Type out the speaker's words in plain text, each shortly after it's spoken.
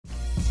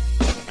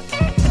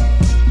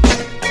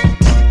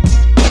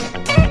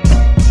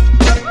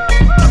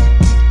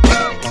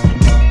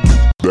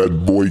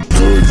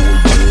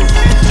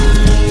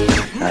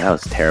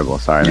That was terrible.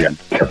 Sorry, man.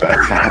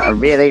 Yeah.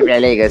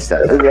 Really good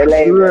stuff.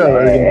 Really.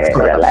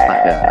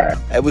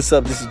 Hey, what's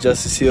up? This is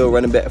Justice Hill,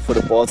 running back for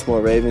the Baltimore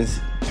Ravens,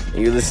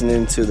 and you're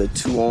listening to the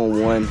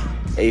 2-on-1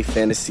 A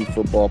Fantasy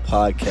Football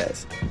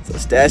Podcast. So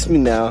stash me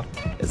now,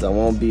 as I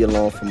won't be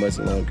alone for much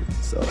longer.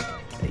 So,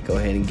 hey, go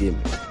ahead and get me.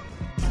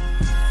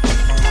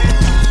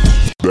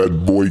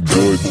 That boy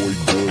good.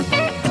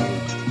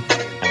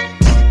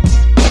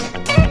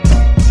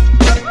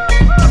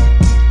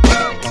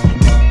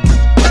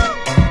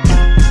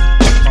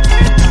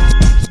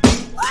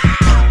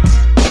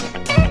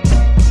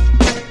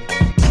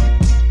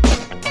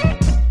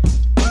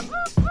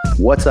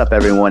 What's up,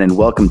 everyone, and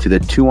welcome to the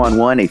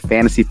 2-on-1 A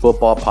Fantasy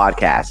Football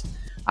Podcast.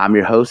 I'm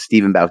your host,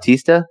 Steven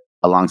Bautista.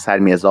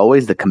 Alongside me, as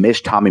always, the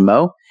commish Tommy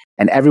Moe,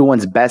 and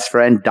everyone's best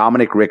friend,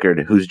 Dominic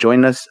Rickard, who's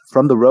joining us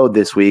from the road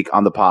this week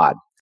on the pod.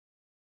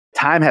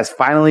 Time has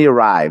finally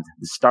arrived,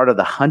 the start of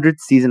the 100th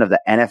season of the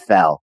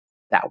NFL,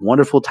 that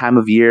wonderful time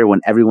of year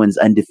when everyone's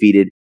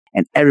undefeated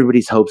and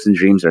everybody's hopes and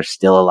dreams are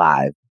still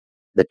alive.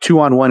 The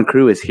 2-on-1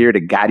 crew is here to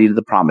guide you to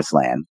the promised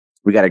land.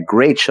 We got a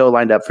great show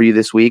lined up for you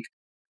this week.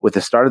 With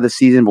the start of the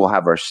season, we'll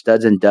have our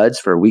studs and duds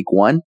for week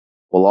 1.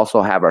 We'll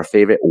also have our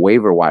favorite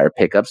waiver wire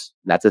pickups.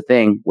 That's a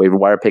thing. Waiver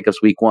wire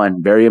pickups week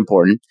 1, very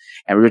important.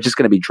 And we're just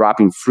going to be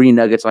dropping free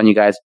nuggets on you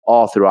guys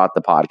all throughout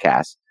the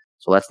podcast.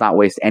 So let's not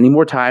waste any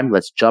more time.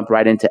 Let's jump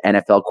right into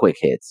NFL Quick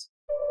Hits.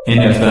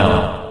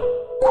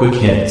 NFL Quick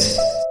Hits.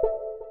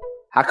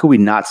 How could we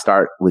not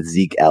start with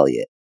Zeke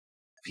Elliott?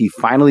 He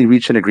finally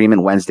reached an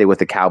agreement Wednesday with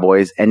the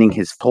Cowboys, ending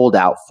his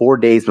holdout 4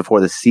 days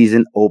before the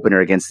season opener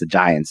against the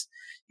Giants.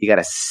 He got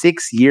a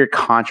 6-year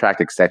contract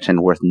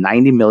extension worth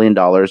 $90 million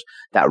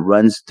that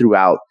runs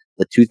throughout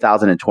the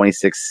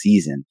 2026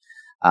 season.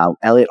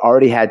 Elliott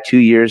already had 2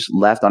 years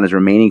left on his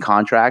remaining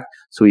contract,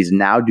 so he's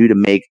now due to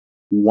make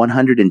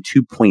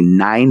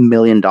 $102.9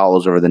 million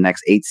over the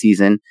next 8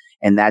 seasons,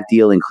 and that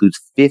deal includes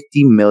 $50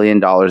 million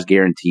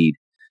guaranteed.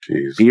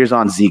 Jeez. Beers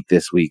on Zeke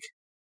this week.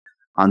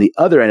 On the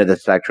other end of the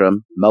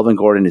spectrum, Melvin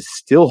Gordon is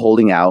still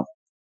holding out,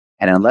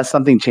 and unless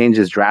something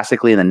changes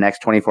drastically in the next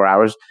 24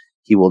 hours,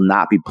 he will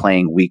not be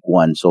playing week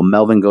 1. So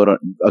Melvin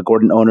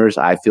Gordon owners,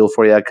 I feel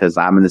for you because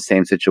I'm in the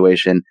same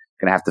situation.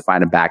 Going to have to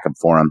find a backup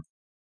for him.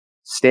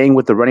 Staying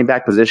with the running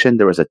back position,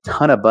 there was a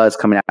ton of buzz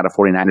coming out of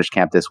 49ers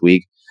camp this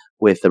week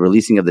with the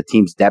releasing of the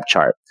team's depth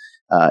chart.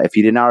 If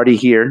you didn't already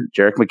hear,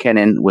 Jerick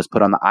McKinnon was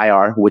put on the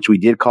IR, which we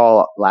did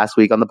call last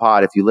week on the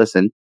pod if you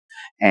listened.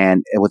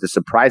 And with a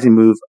surprising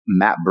move,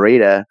 Matt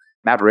Breida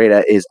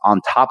is on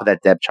top of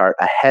that depth chart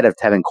ahead of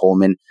Tevin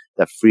Coleman,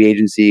 the free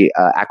agency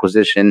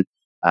acquisition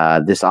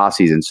this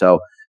offseason. So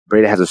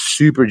Breida has a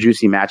super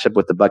juicy matchup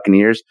with the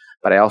Buccaneers,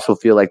 but I also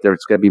feel like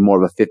there's going to be more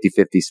of a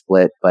 50-50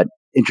 split, but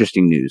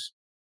interesting news.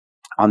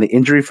 On the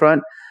injury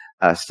front,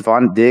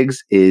 Stephon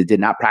Diggs did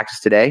not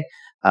practice today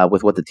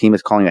with what the team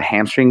is calling a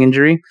hamstring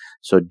injury.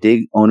 So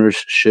Diggs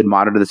owners should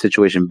monitor the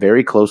situation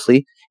very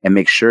closely and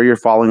make sure you're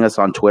following us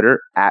on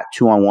Twitter at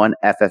 2-on-1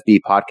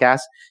 FFB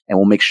Podcast, and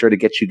we'll make sure to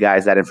get you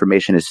guys that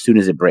information as soon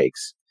as it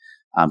breaks.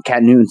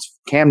 Cam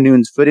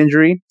Newton's foot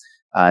injury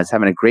is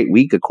having a great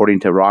week, according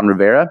to Ron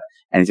Rivera,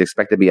 and he's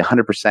expected to be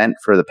 100%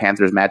 for the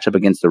Panthers matchup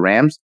against the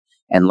Rams.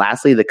 And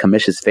lastly, the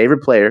commission's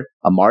favorite player,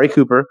 Amari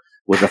Cooper,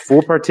 was a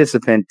full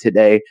participant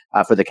today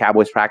for the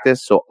Cowboys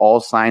practice, so all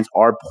signs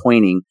are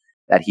pointing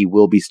that he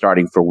will be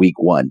starting for week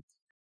 1.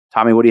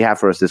 Tommy, what do you have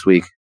for us this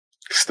week?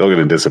 Still going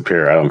to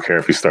disappear. I don't care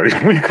if he's starting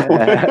week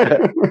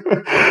 1.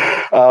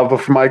 But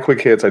for my quick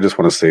hits, I just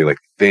want to say,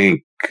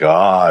 thank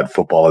God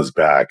football is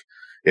back.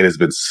 It has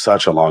been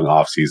such a long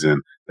off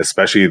season,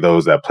 especially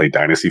those that play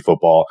dynasty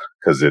football,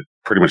 because it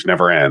pretty much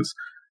never ends.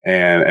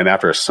 And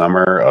after a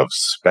summer of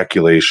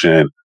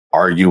speculation,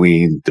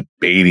 arguing,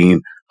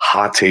 debating,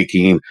 hot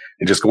taking,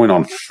 and just going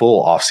on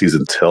full off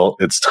season tilt,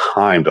 it's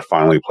time to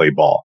finally play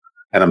ball.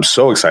 And I'm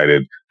so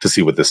excited to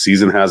see what the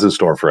season has in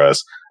store for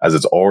us, as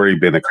it's already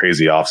been a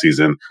crazy off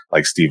season,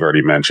 like Steve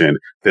already mentioned,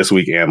 this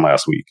week and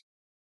last week.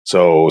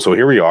 So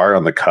here we are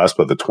on the cusp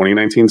of the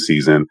 2019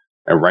 season.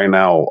 And right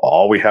now,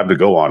 all we have to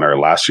go on are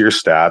last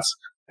year's stats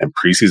and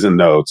preseason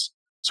notes.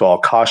 So I'll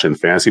caution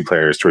fantasy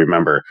players to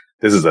remember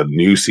this is a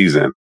new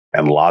season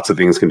and lots of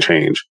things can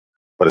change,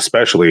 but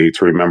especially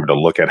to remember to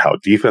look at how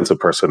defensive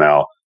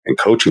personnel and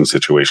coaching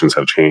situations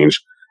have changed,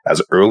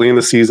 as early in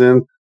the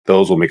season,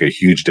 those will make a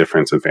huge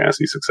difference in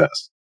fantasy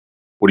success.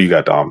 What do you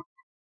got, Dom?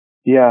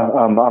 Yeah,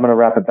 I'm going to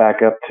wrap it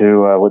back up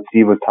to what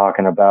Steve was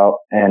talking about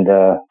and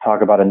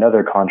talk about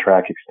another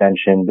contract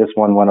extension. This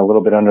one went a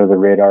little bit under the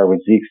radar with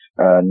Zeke's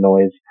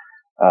noise.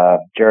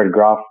 Jared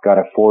Goff got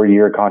a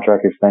 4-year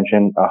contract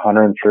extension,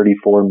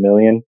 $134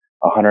 million,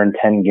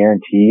 $110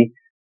 guarantee.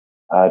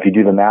 If you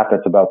do the math,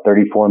 that's about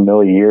 $34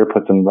 million a year,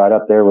 puts him right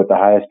up there with the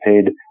highest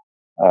paid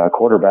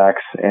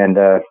quarterbacks. And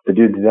the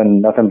dude's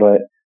done nothing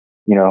but,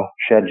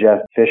 shed Jeff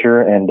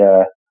Fisher and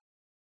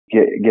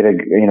get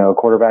a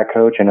quarterback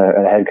coach and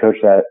a head coach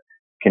that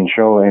can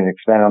show and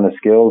expand on the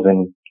skills.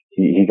 And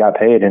he got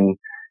paid, and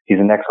he's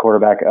the next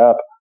quarterback up.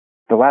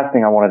 The last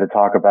thing I wanted to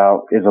talk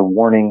about is a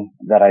warning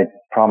that I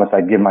promised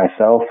I'd give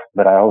myself,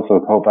 but I also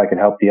hope I can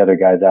help the other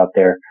guys out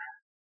there.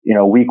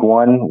 week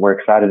one, we're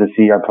excited to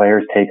see our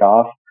players take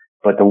off,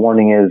 but the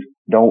warning is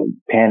don't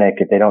panic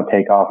if they don't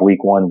take off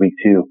week one, week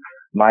two.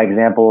 My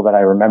example that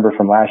I remember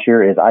from last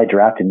year is I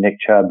drafted Nick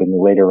Chubb in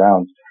the later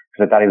rounds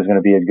because I thought he was going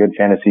to be a good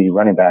fantasy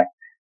running back.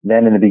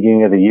 Then in the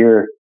beginning of the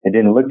year, it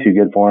didn't look too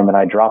good for him, and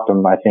I dropped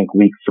him, I think,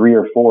 week 3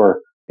 or 4.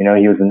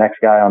 He was the next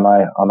guy on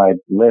my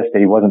list that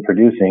he wasn't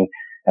producing,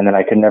 and then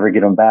I could never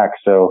get him back.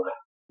 So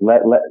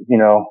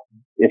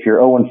if you're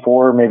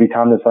 0-4, maybe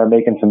time to start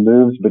making some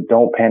moves, but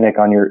don't panic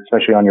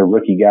especially on your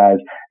rookie guys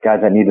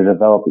that need to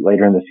develop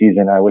later in the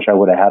season. I wish I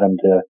would have had them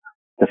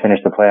to finish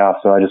the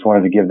playoffs. So I just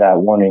wanted to give that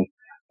warning.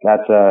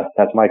 That's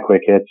my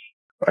quick hits.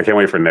 I can't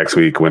wait for next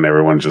week when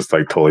everyone's just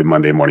like totally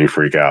Monday morning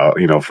freak out,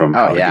 from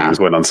how the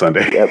games went on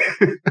Sunday. Yep.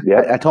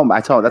 Yep. I told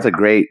him that's a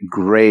great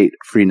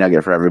free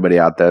nugget for everybody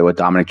out there. What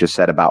Dominic just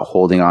said about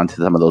holding on to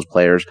some of those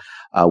players.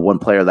 One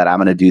player that I'm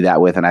going to do that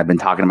with, and I've been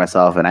talking to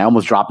myself, and I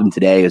almost dropped him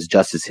today, is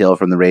Justice Hill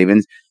from the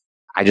Ravens.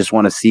 I just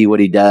want to see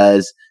what he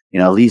does.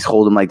 At least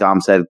hold him, like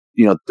Dom said,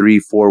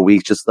 3-4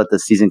 weeks. Just let the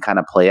season kind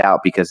of play out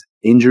because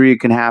injury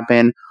can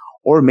happen,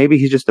 or maybe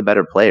he's just a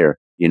better player.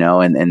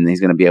 And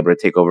he's going to be able to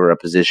take over a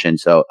position.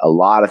 So a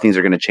lot of things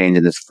are going to change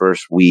in this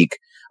first week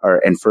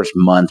and first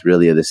month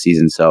really of the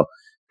season. So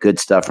good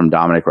stuff from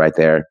Dominic right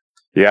there.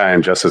 Yeah.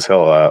 And Justice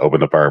Hill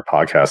opened up our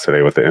podcast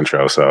today with the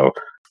intro. So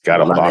got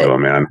a lot of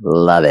them, man.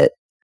 Love it.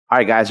 All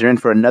right, guys, you're in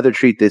for another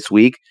treat this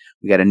week.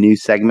 We got a new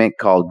segment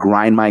called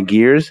Grind My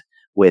Gears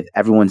with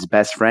everyone's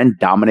best friend,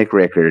 Dominic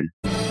Rickard.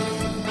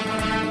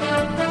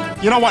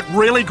 You know what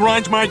really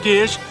grinds my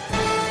gears?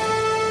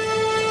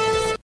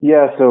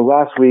 Yeah, so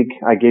last week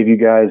I gave you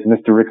guys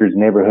Mr. Rickard's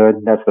Neighborhood.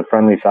 That's the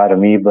friendly side of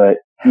me, but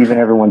even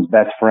everyone's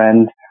best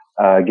friend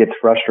gets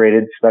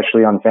frustrated,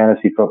 especially on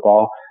fantasy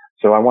football.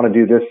 So I want to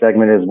do this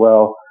segment as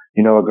well.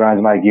 It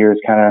grinds my gears,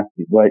 kind of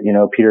what,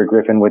 Peter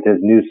Griffin with his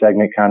new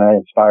segment kind of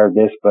inspired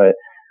this. But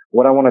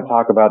what I want to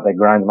talk about that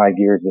grinds my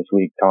gears this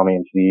week, Tommy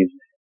and Steve,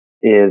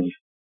 is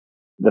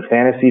the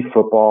fantasy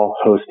football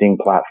hosting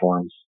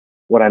platforms.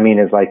 What I mean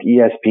is like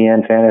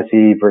ESPN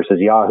Fantasy versus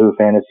Yahoo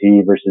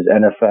Fantasy versus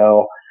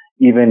NFL,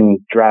 even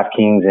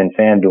DraftKings and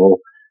FanDuel.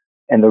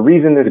 And the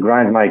reason this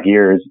grinds my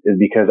gears is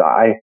because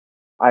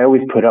I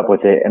always put up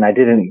with it, and I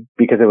didn't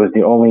because it was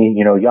the only,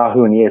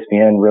 Yahoo and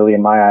ESPN really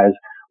in my eyes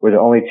were the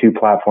only two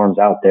platforms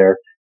out there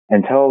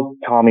until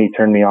Tommy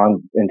turned me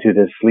on into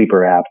this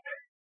Sleeper app.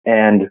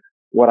 And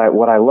what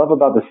I love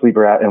about the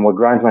Sleeper app and what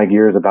grinds my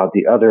gears about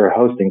the other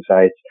hosting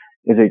sites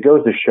is it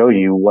goes to show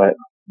you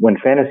when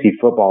fantasy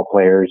football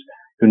players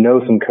who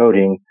know some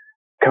coding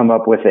come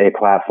up with a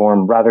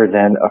platform rather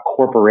than a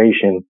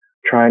corporation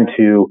trying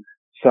to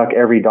suck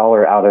every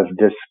dollar out of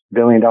this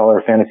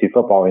billion-dollar fantasy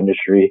football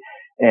industry.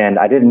 And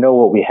I didn't know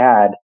what we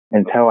had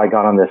until I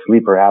got on the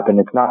Sleeper app. And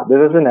this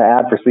isn't an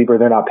ad for Sleeper.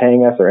 They're not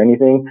paying us or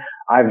anything.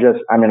 I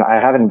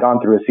haven't gone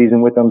through a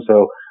season with them,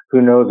 so who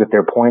knows if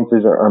their points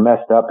are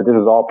messed up, but this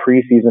is all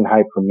preseason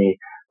hype for me.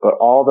 But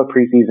all the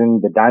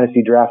preseason, the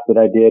dynasty drafts that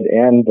I did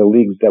and the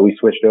leagues that we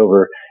switched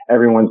over,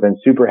 everyone's been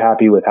super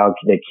happy with how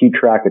they keep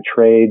track of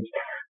trades.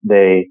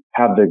 They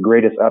have the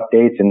greatest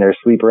updates in their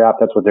Sleeper app.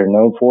 That's what they're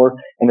known for.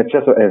 And it's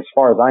just, as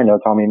far as I know,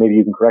 Tommy, maybe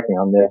you can correct me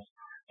on this.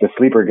 The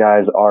Sleeper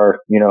guys are,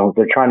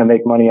 they're trying to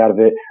make money out of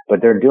it,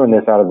 but they're doing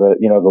this out of the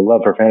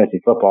love for fantasy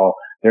football.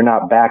 They're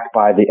not backed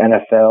by the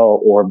NFL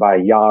or by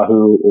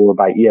Yahoo or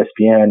by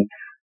ESPN.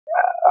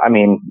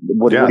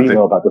 What do you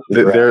know about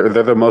this? They're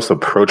the most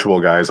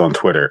approachable guys on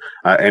Twitter.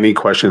 Any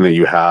question that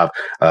you have,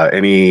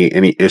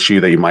 any issue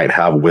that you might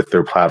have with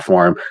their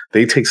platform,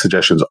 they take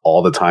suggestions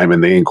all the time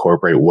and they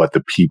incorporate what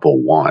the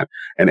people want.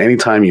 And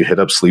anytime you hit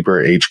up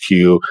Sleeper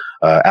HQ,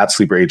 at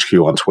Sleeper HQ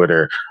on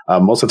Twitter,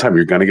 most of the time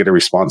you're going to get a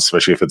response,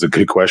 especially if it's a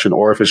good question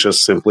or if it's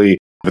just simply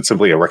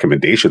a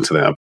recommendation to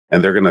them,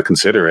 and they're going to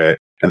consider it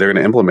and they're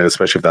going to implement it,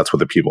 especially if that's what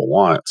the people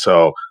want.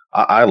 So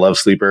I love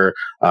Sleeper.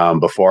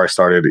 Before I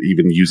started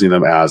even using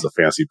them as a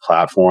fantasy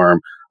platform,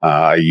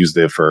 I used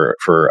it for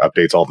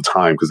updates all the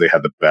time because they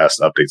had the best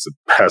updates, the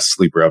best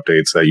Sleeper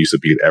updates that used to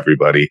beat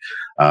everybody,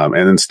 and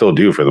then still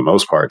do for the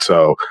most part.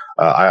 So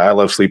I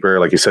love Sleeper.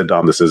 Like you said,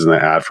 Dom, this isn't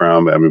an ad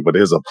from, but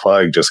it is a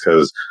plug just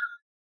because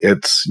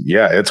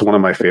it's one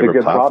of my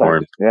favorite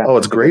platforms. Yeah,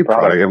 it's a great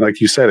product. And like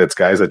you said, it's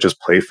guys that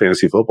just play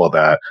fantasy football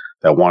that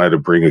wanted to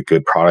bring a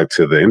good product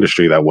to the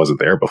industry that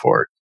wasn't there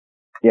before.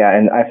 Yeah,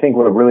 and I think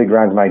what really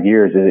grinds my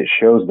gears is it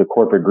shows the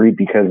corporate greed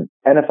because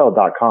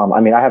NFL.com,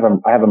 I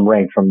have them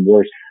ranked from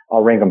worst.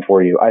 I'll rank them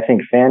for you. I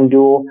think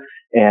FanDuel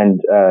and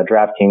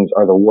DraftKings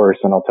are the worst,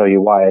 and I'll tell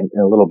you why in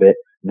a little bit.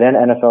 Then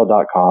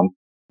NFL.com,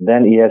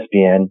 then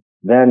ESPN,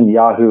 then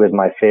Yahoo is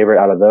my favorite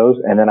out of those,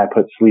 and then I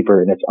put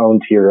Sleeper in its own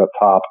tier up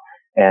top,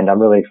 and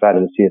I'm really excited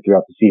to see it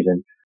throughout the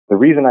season. The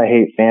reason I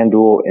hate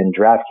FanDuel and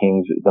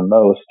DraftKings the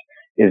most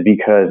is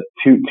because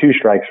two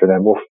strikes for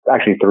them. Well,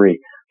 actually 3.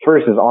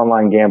 First is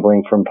online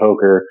gambling from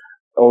poker.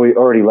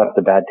 Already left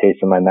a bad taste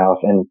in my mouth.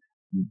 And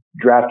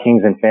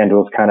DraftKings and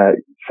FanDuel's kind of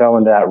fell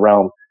into that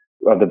realm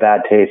of the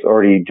bad taste,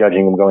 already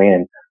judging them going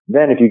in.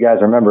 Then, if you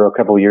guys remember a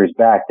couple of years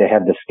back, they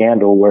had the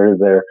scandal where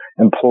their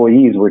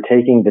employees were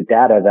taking the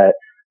data that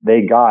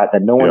they got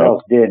that no one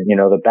else did,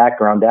 the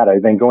background data,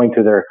 then going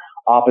to their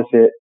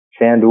opposite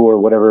FanDuel or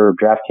whatever,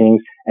 DraftKings,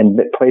 and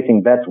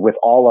placing bets with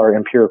all our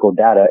empirical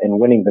data and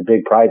winning the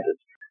big prizes.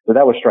 So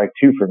that was strike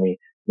 2 for me.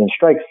 Then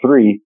strike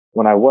 3,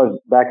 when I was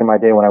back in my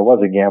day when I was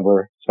a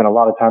gambler, spent a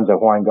lot of times at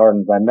Hawaiian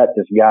Gardens, I met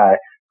this guy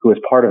who was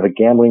part of a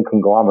gambling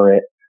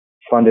conglomerate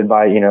funded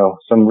by,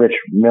 some rich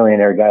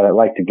millionaire guy that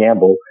liked to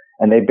gamble.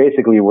 And they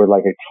basically were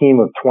like a team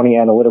of 20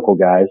 analytical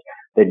guys.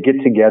 They'd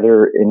get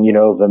together in,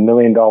 the $1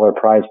 million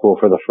prize pool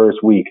for the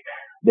first week.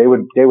 They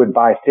would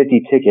buy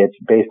 50 tickets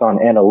based on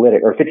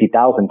analytics, or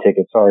 50,000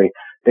 tickets,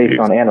 based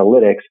on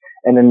analytics.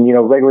 And then,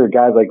 regular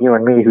guys like you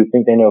and me who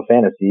think they know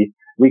fantasy,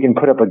 we can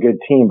put up a good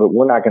team, but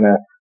we're not going to,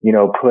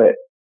 put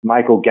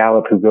Michael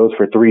Gallup, who goes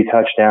for 3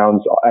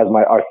 touchdowns, as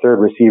our third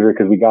receiver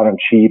because we got him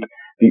cheap.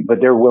 But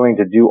they're willing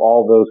to do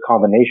all those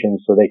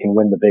combinations so they can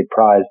win the big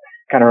prize.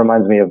 Kind of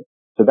reminds me of,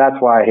 so that's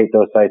why I hate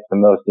those sites the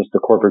most, just the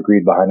corporate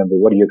greed behind them. But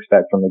what do you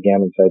expect from the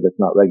gambling site that's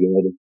not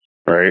regulated?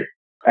 Right.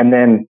 And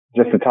then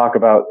just to talk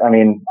about,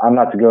 I'm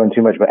not to go in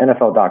too much, but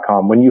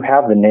NFL.com, when you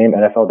have the name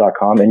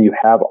NFL.com and you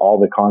have all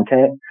the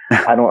content,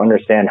 I don't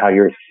understand how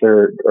you're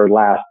third or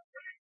last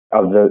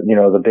of the,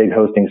 the big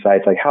hosting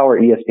sites. Like, how are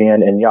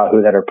ESPN and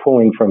Yahoo that are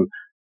pulling from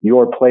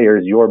your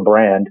players, your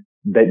brand,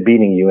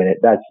 beating you in it?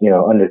 That's,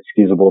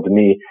 unexcusable to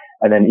me.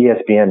 And then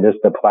ESPN, just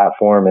the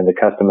platform and the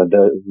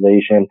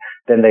customization,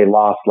 then they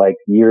lost like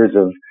years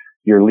of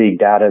your league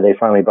data. They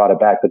finally brought it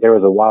back, but there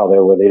was a while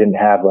there where they didn't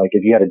have, like,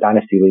 if you had a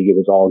dynasty league, it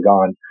was all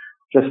gone.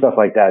 Just stuff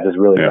like that just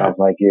really grinds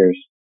my gears.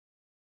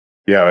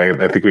 Yeah,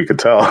 I think we could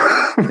tell.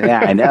 Yeah,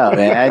 I know,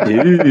 man.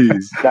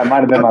 Jeez. That might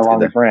have been my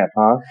longest rant,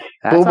 huh?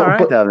 That's all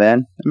right, though,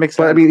 man. It makes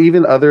sense. But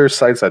even other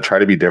sites that try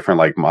to be different,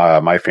 like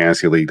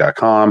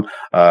myfantasyleague.com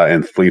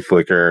and Flea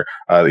Flicker,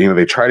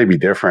 they try to be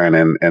different.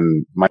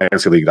 And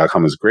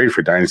myfantasyleague.com is great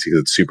for Dynasty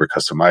because it's super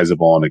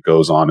customizable and it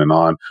goes on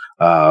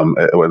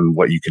and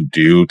what you can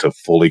do to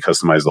fully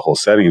customize the whole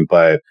setting.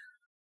 But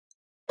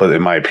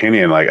in my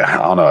opinion, like, I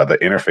don't know, the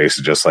interface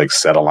to just like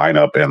set a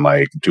lineup and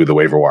like do the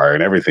waiver wire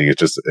and everything,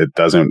 it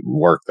doesn't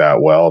work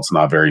that well. It's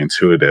not very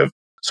intuitive.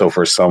 So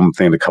for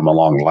something to come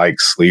along like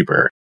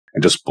Sleeper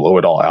and just blow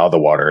it all out of the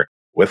water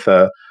with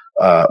the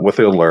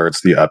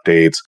alerts, the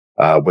updates,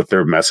 with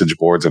their message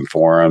boards and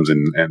forums,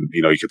 and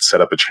you could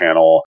set up a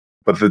channel,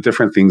 but the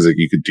different things that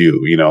you could do,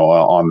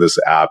 on this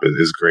app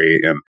is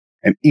great.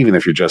 And even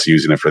if you're just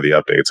using it for the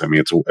updates,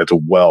 it's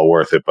well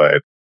worth it.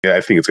 But yeah,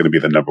 I think it's going to be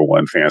the number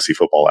one fantasy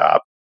football app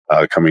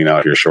coming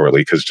out here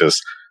shortly, because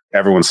just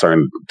everyone's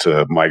starting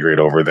to migrate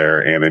over there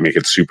and they make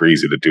it super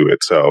easy to do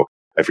it. So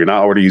if you're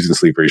not already using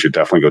Sleeper, you should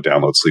definitely go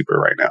download Sleeper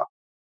right now.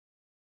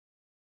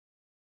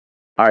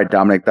 All right,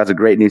 Dominic, that's a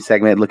great new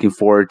segment. Looking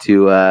forward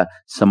to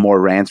some more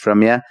rants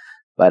from you.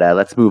 But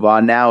let's move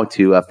on now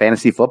to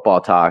fantasy football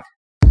talk.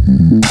 All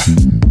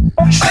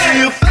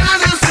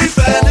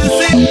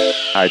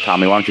right,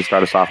 Tommy, why don't you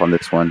start us off on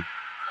this one?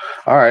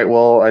 All right.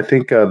 Well, I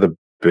think the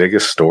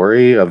biggest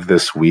story of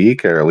this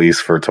week, or at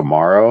least for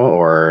tomorrow,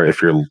 or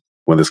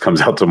when this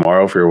comes out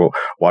tomorrow, if you're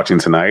watching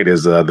tonight,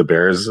 is the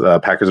Bears,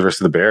 Packers versus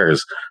the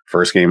Bears,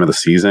 first game of the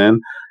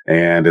season.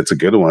 And it's a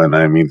good one.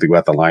 Think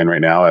about the line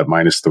right now at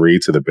 -3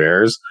 to the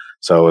Bears.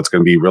 So it's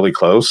going to be really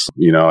close.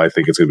 I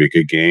think it's going to be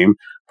a good game.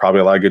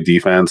 Probably a lot of good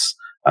defense.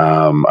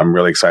 I'm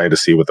really excited to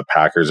see what the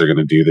Packers are going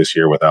to do this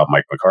year without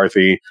Mike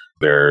McCarthy.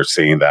 They're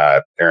saying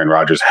that Aaron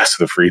Rodgers has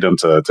the freedom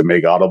to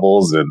make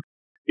audibles and,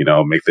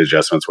 make the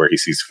adjustments where he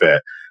sees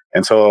fit.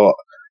 And so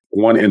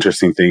one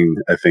interesting thing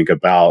I think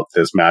about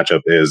this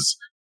matchup is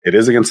it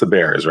is against the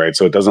Bears, right?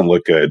 So it doesn't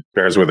look good.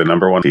 Bears were the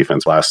number one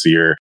defense last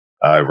year,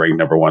 ranked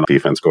number one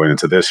defense going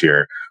into this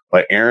year.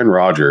 But Aaron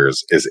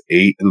Rodgers is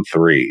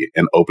 8-3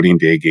 in opening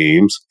day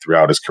games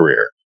throughout his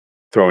career,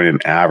 throwing an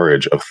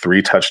average of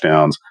 3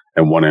 touchdowns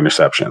and 1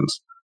 interceptions.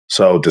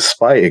 So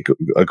despite it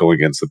going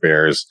against the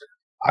Bears,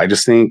 I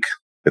just think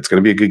it's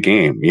going to be a good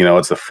game.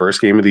 It's the first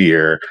game of the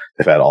year.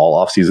 They've had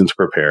all offseason to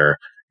prepare.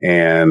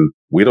 And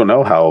we don't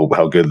know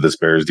how good this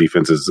Bears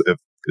defense is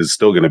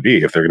still going to be,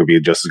 if they're going to be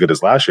just as good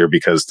as last year,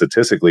 because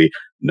statistically,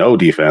 no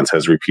defense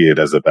has repeated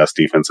as the best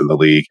defense in the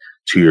league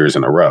 2 years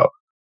in a row.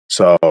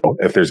 So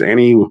if there's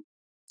any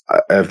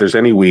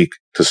week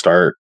to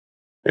start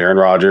Aaron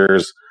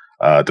Rodgers,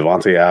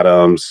 Devontae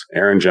Adams,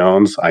 Aaron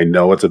Jones, I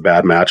know it's a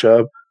bad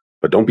matchup,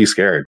 but don't be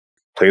scared.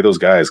 Play those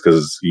guys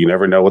because you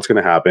never know what's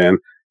going to happen.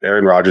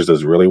 Aaron Rodgers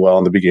does really well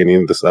in the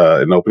beginning,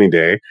 in opening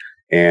day,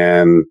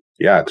 and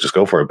yeah, just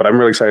go for it. But I'm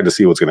really excited to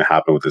see what's going to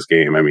happen with this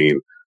game.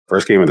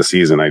 First game of the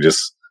season, I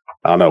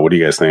don't know. What do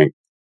you guys think?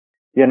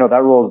 Yeah, no,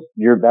 that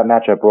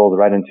matchup rolls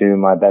right into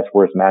my best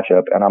worst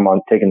matchup, and I'm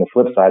taking the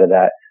flip side of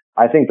that.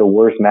 I think the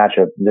worst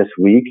matchup this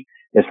week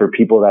is for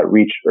people that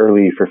reach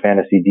early for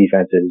fantasy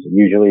defenses.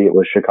 Usually it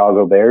was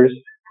Chicago Bears,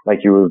 like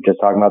you were just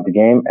talking about the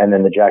game, and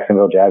then the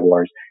Jacksonville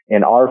Jaguars.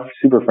 In our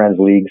Super Friends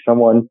League,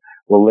 someone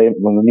will leave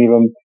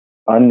them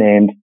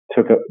unnamed,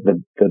 took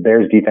the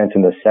Bears defense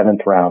in the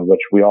 7th round,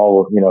 which we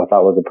all,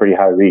 thought was a pretty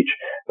high reach.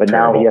 But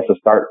Terrible. Now he has to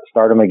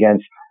start him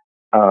against,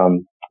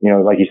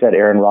 like you said,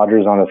 Aaron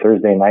Rodgers on a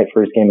Thursday night,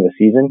 first game of the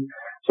season.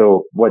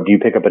 So what, do you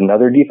pick up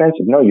another defense?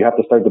 No, you have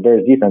to start the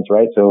Bears defense,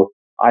 right? So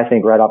I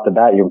think right off the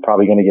bat, you're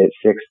probably going to get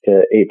 6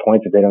 to 8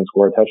 points if they don't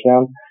score a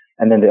touchdown.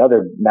 And then the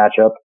other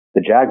matchup,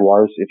 the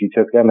Jaguars, if you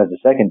took them as a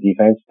second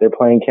defense, they're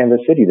playing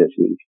Kansas City this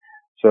week.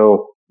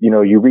 So,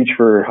 you reach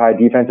for high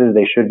defenses.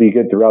 They should be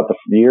good throughout the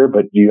year,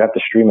 but you have to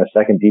stream a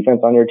second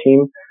defense on your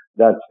team.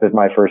 That's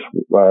my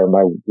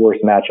worst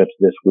matchups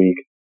this week.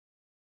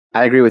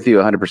 I agree with you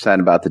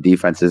 100% about the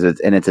defenses.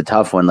 It's a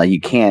tough one. Like,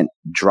 you can't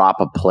drop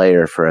a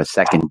player for a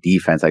second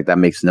defense. Like, that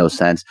makes no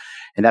sense.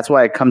 And that's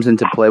why it comes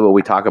into play what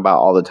we talk about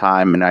all the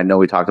time. And I know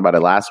we talked about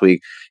it last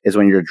week, is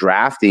when you're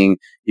drafting,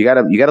 you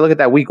gotta look at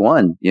that week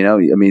one.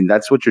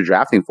 That's what you're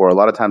drafting for. A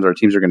lot of times our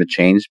teams are going to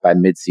change by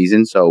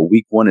midseason. So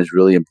week one is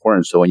really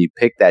important. So when you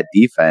pick that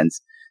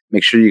defense,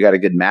 make sure you got a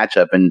good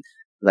matchup. And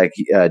like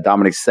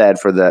Dominic said,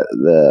 for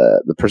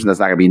the person that's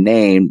not going to be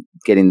named,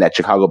 getting that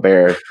Chicago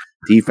Bear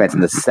defense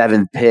in the his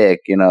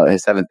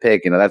seventh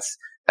pick, that's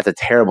a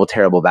terrible,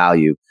 terrible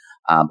value.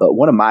 But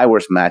one of my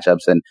worst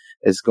matchups, and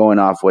is going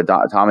off what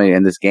Tommy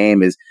in this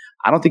game, is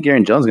I don't think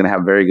Aaron Jones is going to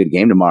have a very good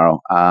game tomorrow.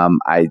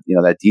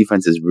 That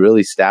defense is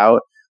really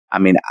stout. I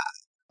mean,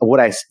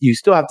 you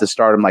still have to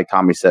start him, like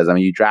Tommy says. I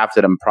mean, you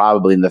drafted him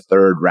probably in the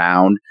 3rd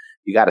round.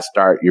 You got to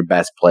start your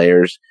best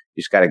players.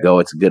 You just got to go.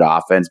 It's a good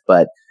offense,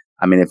 but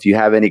I mean, if you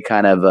have any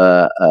kind of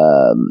a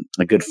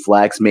good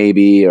flex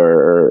maybe,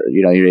 or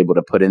you're able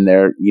to put in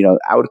there,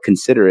 I would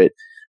consider it.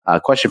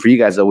 Question for you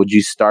guys though: would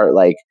you start,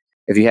 like,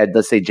 if you had,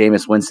 let's say,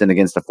 Jameis Winston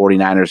against the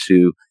 49ers,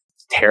 who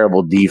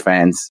terrible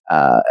defense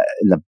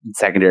in the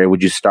secondary,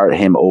 would you start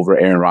him over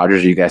Aaron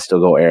Rodgers? Or you guys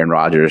still go Aaron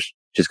Rodgers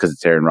just because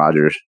it's Aaron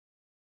Rodgers?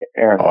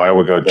 I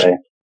would go.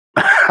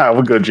 I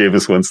would go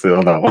Jameis Winston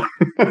on that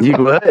one. You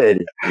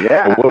would,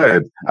 yeah.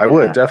 I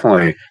would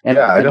definitely. I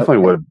definitely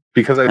would,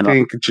 because I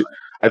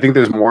think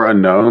there's more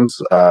unknowns,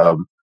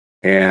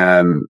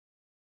 and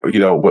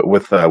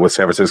with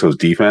San Francisco's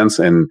defense,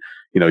 and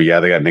they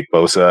got Nick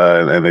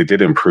Bosa, and they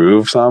did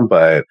improve some,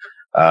 but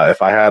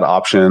if I had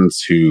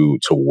options to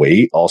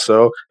wait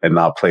also and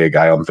not play a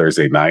guy on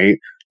Thursday night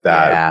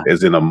that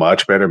is in a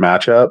much better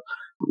matchup,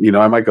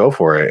 I might go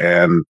for it.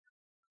 And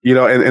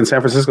and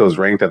San Francisco is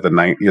ranked at the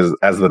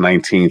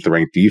 19th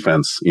ranked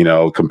defense,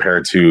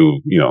 compared to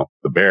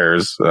the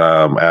Bears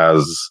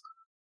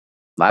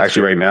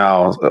Right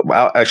now,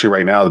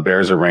 the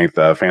Bears are ranked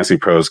Fantasy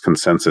Pros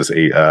consensus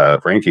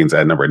rankings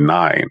at number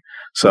 9.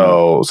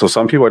 So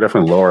some people are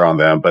definitely lower on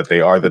them, but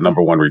they are the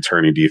number 1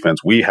 returning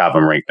defense. We have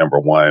them ranked number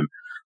 1.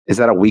 Is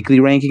that a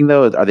weekly ranking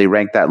though? Are they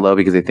ranked that low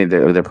because they think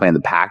they're playing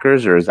the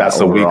Packers, or is that that's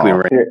the weekly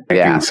ranking?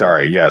 Yeah.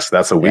 Sorry, yes,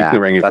 that's the weekly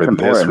ranking for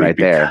this week, right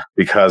there,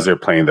 because they're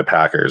playing the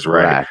Packers,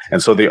 right? Correct.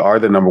 And so they are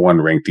the number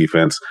 1 ranked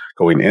defense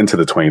going into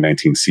the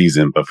 2019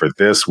 season. But for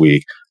this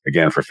week,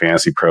 again, for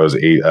Fantasy Pros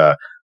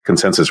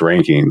consensus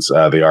rankings,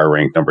 they are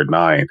ranked number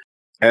 9.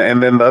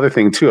 And then the other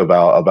thing too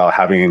about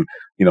having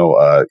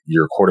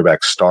your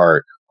quarterback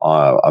start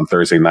on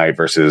Thursday night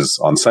versus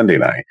on Sunday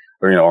night,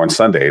 or on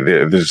Sunday,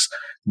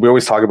 we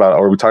always talk about,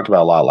 or we talked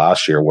about a lot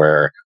last year,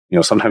 where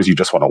sometimes you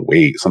just want to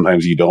wait.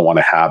 Sometimes you don't want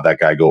to have that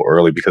guy go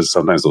early, because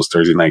sometimes those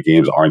Thursday night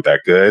games aren't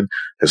that good.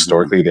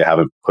 Historically, they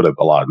haven't put up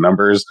a lot of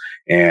numbers,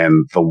 and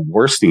the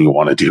worst thing you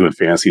want to do in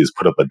fantasy is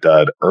put up a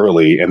dud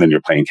early, and then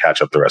you're playing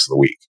catch up the rest of the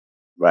week.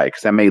 Right,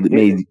 because that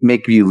may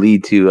make you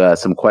lead to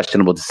some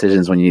questionable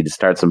decisions when you need to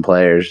start some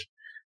players.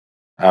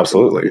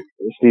 Absolutely.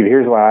 Steve,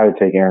 here's why I would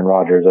take Aaron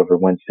Rodgers over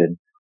Winston.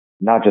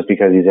 Not just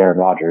because he's Aaron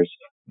Rodgers,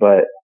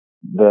 but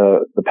the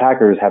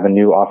Packers have a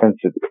new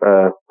offensive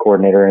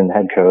coordinator and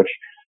head coach,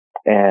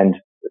 and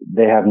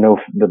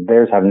the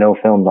Bears have no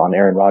films on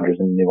Aaron Rodgers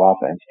in the new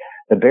offense.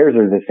 The Bears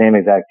are the same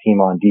exact team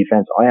on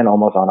defense and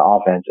almost on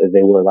offense as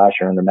they were last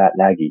year under Matt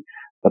Nagy.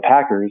 The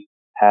Packers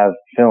have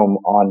film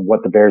on what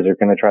the Bears are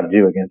going to try to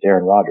do against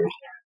Aaron Rodgers.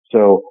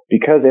 So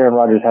because Aaron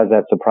Rodgers has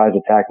that surprise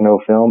attack,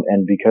 no film,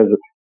 and because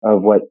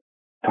of what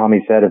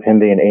Tommy said of him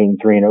being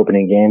 8-3 in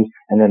opening games,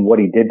 and then what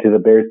he did to the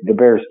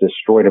Bears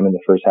destroyed him in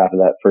the first half of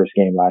that first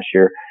game last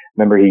year.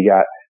 Remember, he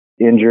got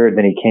injured,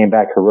 then he came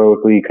back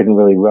heroically, couldn't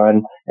really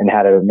run, and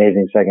had an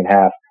amazing second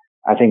half.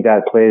 I think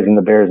that plays in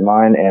the Bears'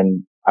 mind,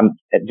 and I'm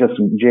just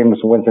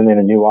Jameis Winston in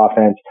a new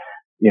offense.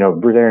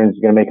 Bruce Arians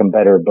is going to make him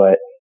better, but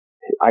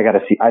I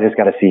just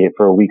got to see it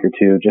for a week or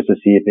two just to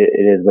see if it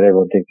is what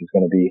everyone thinks it's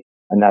going to be.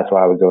 And that's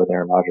why I would go with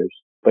Aaron Rodgers.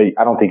 But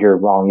I don't think you're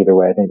wrong either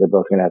way. I think they're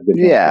both going to have good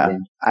games. Yeah.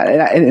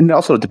 And it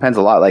also depends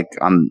a lot, like,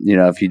 on,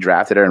 if you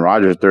drafted Aaron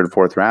Rodgers 3rd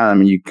or 4th round, I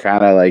mean, you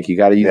kind of you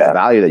got to use the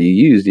value that you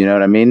used, you know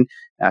what I mean?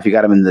 Now, if you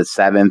got him in the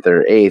 7th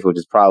or 8th, which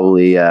is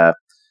probably,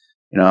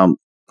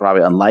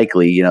 probably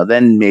unlikely,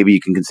 then maybe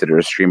you can consider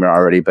a streamer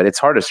already, but it's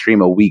hard to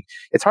stream a week.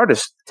 It's hard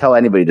to tell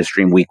anybody to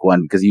stream week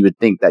 1, because you would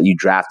think that you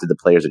drafted the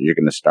players that you're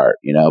going to start,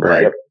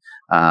 right.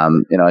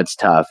 But, it's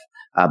tough.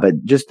 But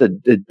just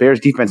the Bears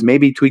defense may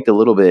be tweaked a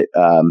little bit,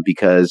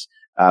 because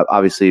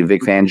obviously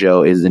Vic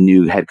Fangio is the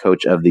new head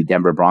coach of the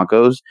Denver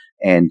Broncos,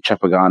 and Chuck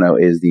Pagano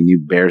is the new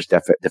Bears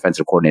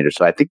defensive coordinator.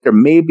 So I think there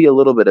may be a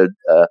little bit of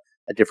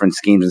different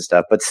schemes and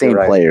stuff, but same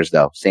players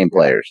though, same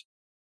players.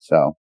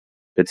 So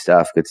good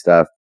stuff.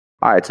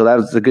 All right, so that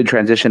was a good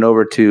transition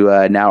over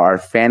to now our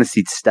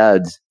fantasy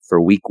studs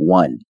for week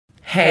 1.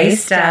 Hey,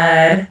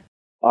 stud.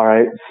 All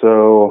right,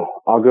 so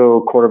I'll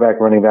go quarterback,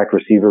 running back,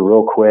 receiver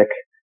real quick.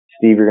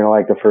 Steve, you're going to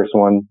like the first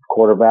one.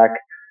 Quarterback,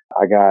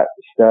 I got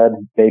stud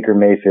Baker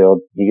Mayfield.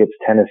 He gets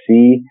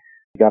Tennessee.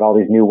 He's got all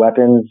these new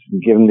weapons.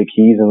 Give him the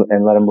keys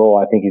and let him roll.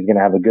 I think he's going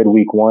to have a good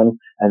week 1,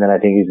 and then I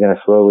think he's going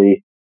to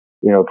slowly,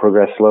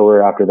 progress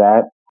slower after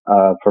that.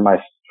 For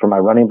my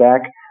running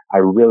back, I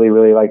really,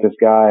 really like this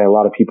guy. A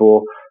lot of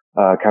people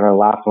kind of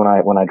laughed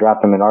when I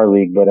dropped him in our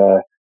league, but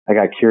I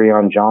got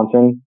Kerryon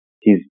Johnson.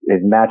 His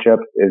matchup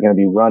is going to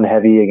be run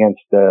heavy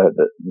against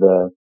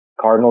the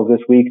Cardinals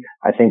this week.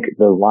 I think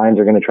the Lions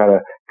are going to try to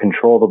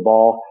control the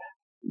ball,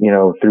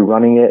 through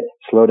running it,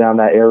 slow down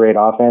that air raid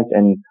offense.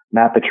 And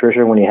Matt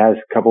Patricia, when he has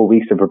a couple of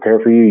weeks to prepare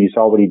for you, you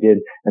saw what he did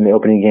in the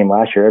opening game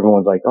last year.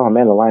 Everyone's like, oh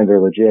man, the Lions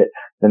are legit.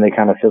 Then they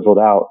kind of fizzled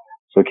out.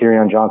 So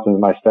Kerryon Johnson's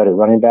my stud at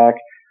running back.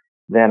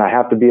 Then I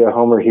have to be a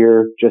homer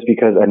here just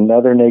because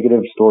another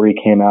negative story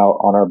came out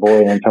on our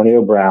boy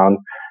Antonio Brown.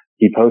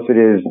 He posted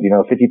his,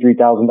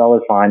 $53,000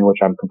 fine, which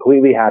I'm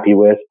completely happy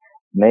with.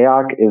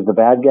 Mayock is the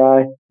bad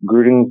guy.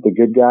 Gruden's the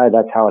good guy.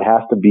 That's how it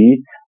has to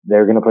be.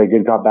 They're going to play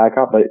good cop, bad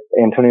cop, but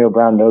Antonio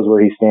Brown knows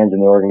where he stands in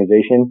the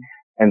organization.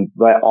 And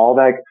let all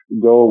that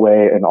go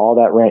away and all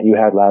that rant you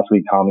had last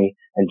week, Tommy,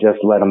 and just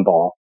let him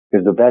ball.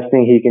 Because the best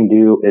thing he can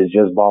do is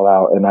just ball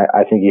out. And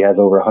I think he has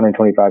over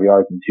 125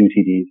 yards and 2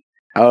 TDs.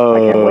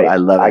 Oh, I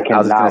love it. I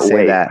was just going to say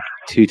wait. that.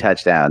 2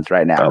 touchdowns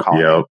right now.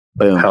 Yep.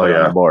 Boom. Hell yeah.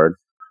 On the board.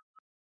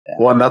 Yeah.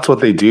 Well, and that's what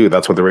they do.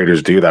 That's what the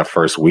Raiders do that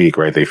first week,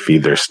 right? They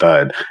feed their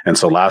stud. And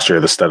so last year,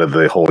 the stud of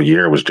the whole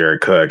year was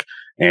Jared Cook.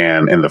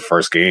 And in the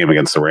first game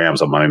against the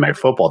Rams on Monday Night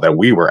Football that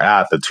we were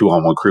at, the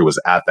 2-on-1 crew was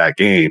at that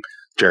game,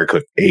 Jared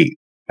Cook 8.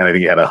 And I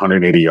think he had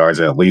 180 yards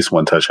and at least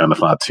 1 touchdown,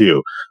 if not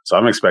 2. So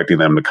I'm expecting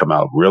them to come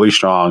out really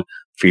strong,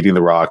 feeding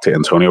the rock to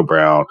Antonio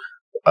Brown.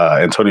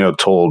 Antonio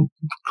told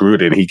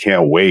Gruden he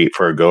can't wait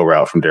for a go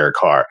route from Derek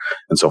Carr.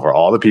 And so for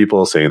all the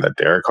people saying that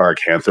Derek Carr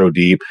can't throw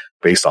deep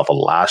based off of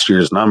last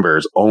year's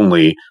numbers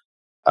only,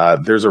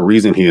 there's a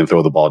reason he didn't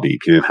throw the ball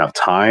deep. He didn't have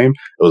time.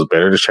 It was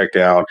better to check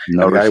down.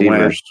 No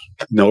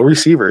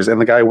receivers.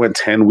 And the guy went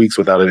 10 weeks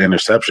without an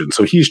interception.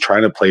 So he's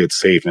trying to play it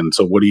safe. And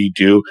so what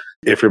do?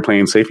 If you're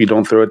playing safe, you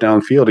don't throw it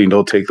downfield. You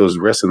don't take those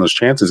risks and those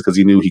chances because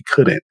he knew he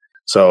couldn't.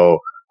 So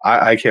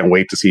I can't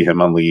wait to see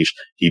him unleash.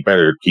 He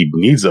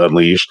needs to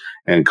unleash,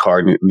 and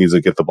Carr needs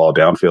to get the ball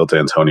downfield to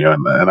Antonio.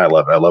 And I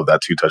love that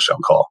 2 touchdown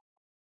call.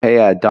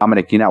 Hey,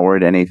 Dominic, you're not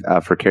worried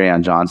for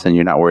Kerryon Johnson?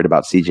 You're not worried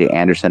about C.J.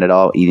 Anderson at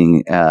all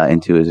eating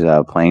into his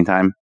playing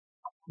time?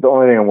 The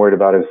only thing I'm worried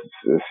about is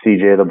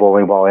C.J. the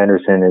bowling ball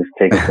Anderson is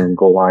taking some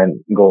goal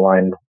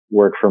line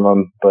work from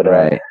him. But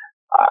right.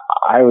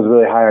 I was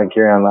really high on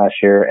Kerryon last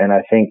year, and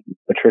I think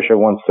Patricia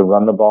wants to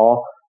run the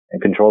ball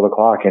and control the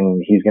clock,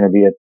 and he's going to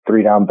be a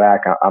 3-down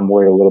back. I'm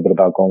worried a little bit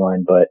about goal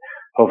line, but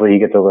hopefully he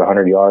gets over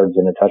 100 yards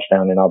and a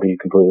touchdown, and I'll be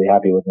completely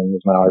happy with him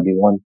as my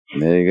RB1.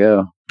 There you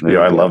go.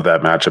 I love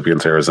that matchup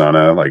against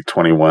Arizona, like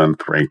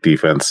 21th ranked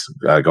defense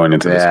going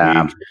into this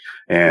week.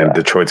 And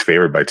Detroit's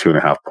favored by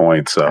 2.5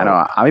 points. So I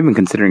know. I'm even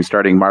considering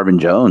starting Marvin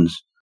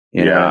Jones.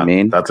 You know what I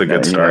mean? That's a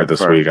good start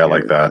this week. I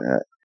like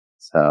that.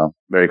 So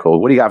very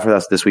cool. What do you got for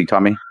us this week,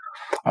 Tommy?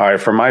 All right.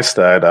 For my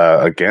stud,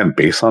 again,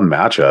 based on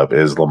matchup,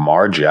 is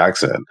Lamar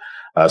Jackson.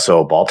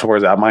 So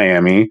Baltimore's at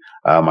Miami.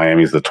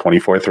 Miami's the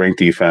 24th ranked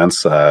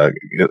defense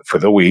for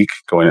the week,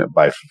 going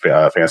by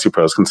Fantasy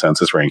Pros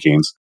consensus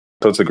rankings.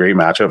 So it's a great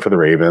matchup for the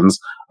Ravens.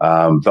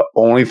 The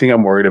only thing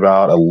I'm worried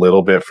about a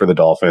little bit for the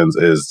Dolphins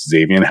is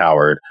Xavier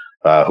Howard,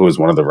 who is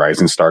one of the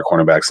rising star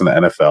cornerbacks in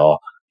the NFL.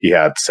 He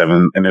had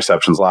 7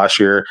 interceptions last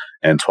year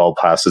and 12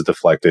 passes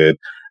deflected.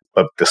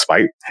 But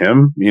despite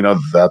him,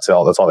 that's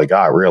all they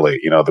got, really.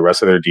 The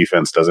rest of their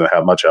defense doesn't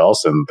have much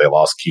else, and they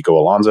lost Kiko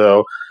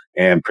Alonso,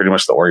 and pretty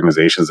much the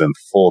organization's in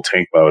full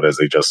tank mode as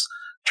they just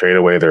trade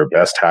away their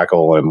best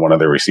tackle and one of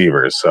their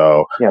receivers.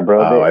 So, yeah,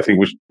 bro, I think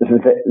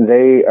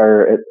they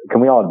are. Can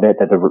we all admit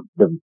that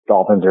the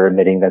Dolphins are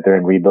admitting that they're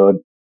in rebuild?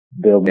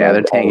 Yeah,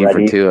 they're tanking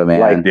already? for Tua,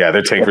 man.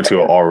 They're tanking for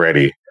Tua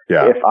already.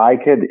 Yeah. If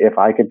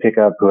I could pick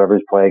up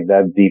whoever's playing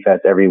that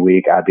defense every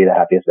week, I'd be the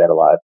happiest man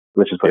alive.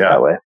 Let's just put it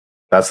that way.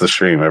 That's the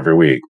stream every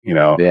week,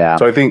 Yeah.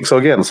 So I think,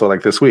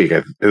 like this week,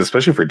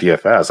 especially for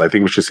DFS, I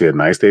think we should see a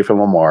nice day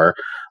from Lamar.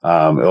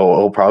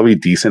 It'll probably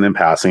be decent in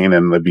passing,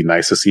 and it'd be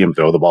nice to see him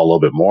throw the ball a little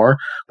bit more.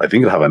 But I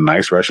think he'll have a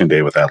nice rushing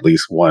day with at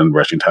least 1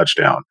 rushing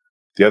touchdown.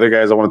 The other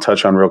guys I want to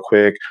touch on real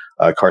quick,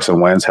 Carson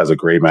Wentz has a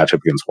great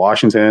matchup against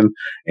Washington,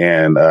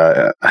 and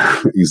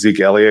Zeke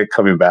Elliott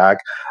coming back.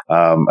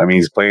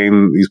 He's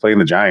playing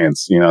the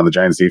Giants. The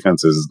Giants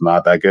defense is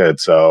not that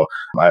good, so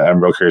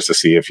I'm real curious to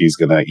see if he's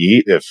going to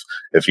eat,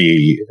 if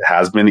he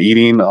has been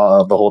eating the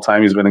whole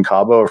time he's been in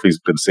Cabo, or if he's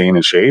been staying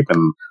in shape.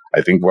 And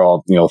I think we're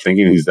all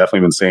thinking he's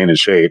definitely been staying in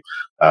shape.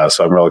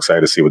 So I'm real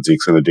excited to see what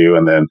Zeke's going to do.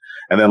 And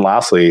then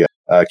lastly,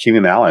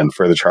 Keenan Allen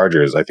for the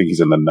Chargers. I think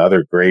he's in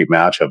another great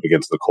matchup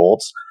against the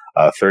Colts.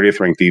 30th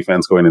ranked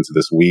defense going into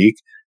this week.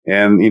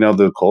 And,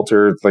 the Colts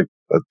are like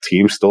a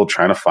team still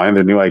trying to find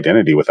their new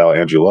identity without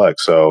Andrew Luck.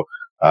 So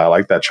I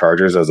like that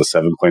Chargers as a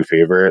 7-point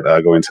favorite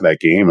going into that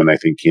game, and I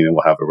think Keenan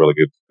will have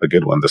a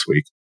good one this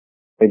week.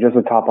 Hey, just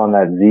to top on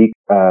that, Zeke,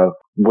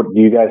 what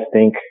do you guys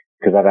think?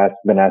 Because I've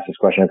been asked this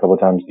question a couple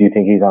of times. Do you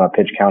think he's on a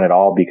pitch count at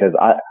all? Because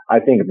I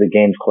think if the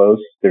game's close,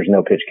 there's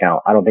no pitch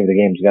count. I don't think the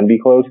game's going to be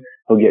close.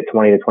 He'll get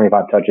 20 to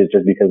 25 touches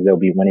just because they'll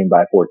be winning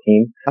by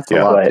 14. That's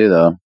a lot too,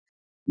 though.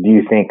 Do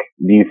you think,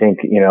 he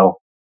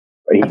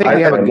might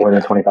have more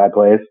than 25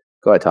 plays?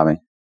 Go ahead, Tommy.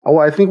 Oh,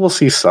 I think we'll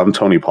see some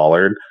Tony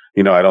Pollard.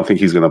 I don't think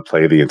he's going to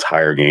play the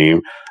entire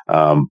game.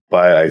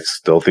 But I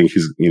still think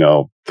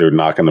they're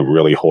not going to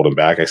really hold him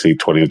back. I see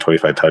 20 to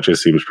 25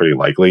 touches seems pretty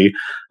likely,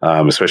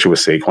 especially with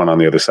Saquon on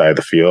the other side of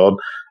the field.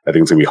 I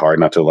think it's going to be hard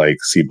not to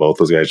see both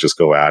those guys just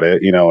go at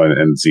it,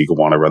 and Zeke will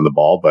want to run the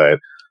ball. But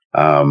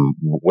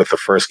with the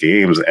first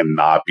games and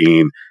not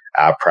being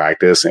at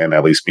practice and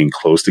at least being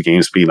close to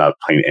game speed, not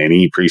playing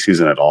any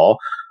preseason at all,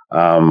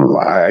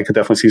 I could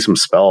definitely see some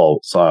spell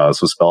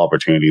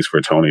opportunities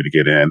for Tony to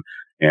get in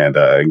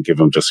and give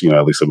him just,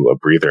 at least a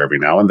breather every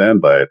now and then.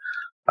 But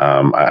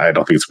I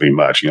don't think it's going to be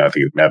much. I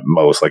think at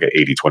most like an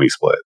 80-20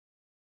 split.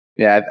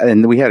 Yeah,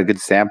 and we had a good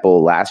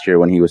sample last year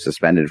when he was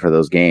suspended for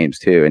those games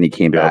too, and he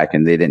came back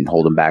and they didn't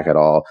hold him back at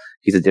all.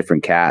 He's a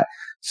different cat.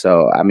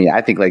 So,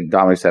 I think like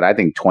Dominic said, I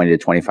think 20 to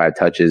 25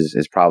 touches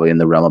is probably in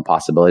the realm of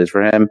possibilities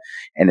for him.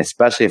 And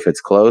especially if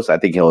it's close, I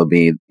think he'll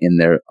be in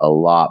there a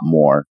lot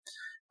more.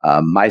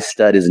 My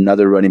stud is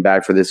another running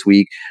back for this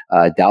week,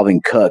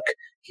 Dalvin Cook.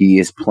 He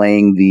is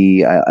playing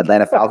the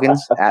Atlanta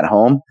Falcons at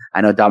home.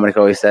 I know Dominic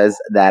always says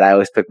that I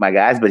always pick my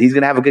guys, but he's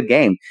going to have a good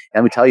game.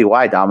 Let me tell you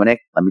why, Dominic.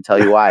 Let me tell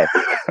you why.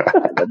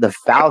 The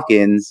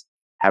Falcons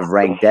have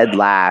ranked dead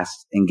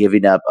last in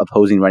giving up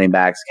opposing running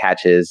backs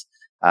catches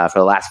for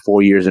the last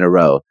 4 years in a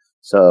row.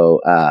 So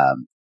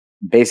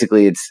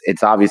basically,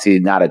 it's obviously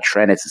not a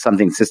trend. It's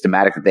something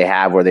systematic that they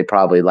have where they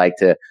probably like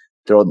to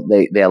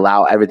they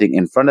allow everything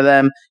in front of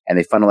them and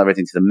they funnel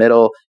everything to the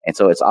middle. And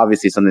so it's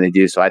obviously something they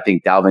do. So I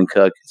think Dalvin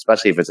Cook,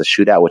 especially if it's a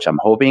shootout, which I'm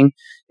hoping,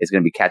 is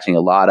going to be catching a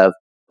lot of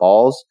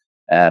balls,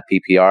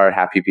 PPR,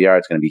 half PPR.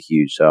 It's going to be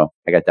huge. So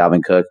I got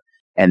Dalvin Cook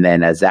and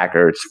then Zach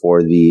Ertz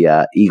for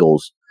the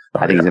Eagles.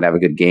 I think he's going to have a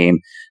good game.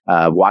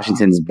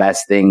 Washington's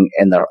best thing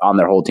on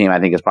their whole team, I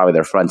think, is probably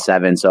their front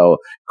seven. So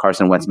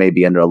Carson Wentz may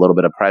be under a little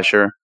bit of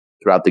pressure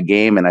throughout the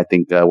game. And I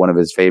think one of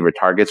his favorite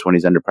targets when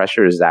he's under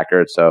pressure is Zach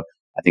Ertz. So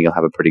I think he'll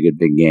have a pretty good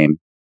big game.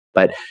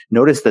 But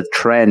notice the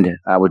trend.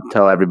 I would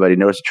tell everybody,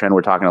 notice the trend.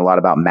 We're talking a lot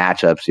about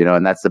matchups,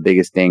 and that's the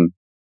biggest thing.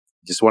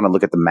 Just want to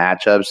look at the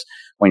matchups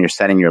when you're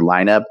setting your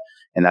lineup,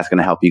 and that's going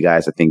to help you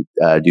guys, I think,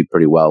 do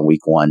pretty well in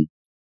week one.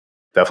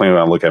 Definitely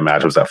want to look at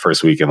matchups that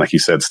first week. And like you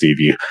said, Steve,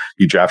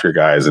 you draft your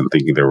guys and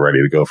thinking they're ready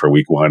to go for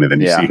week one. And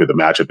then you see who the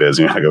matchup is.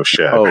 And you're like, oh,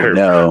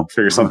 shit.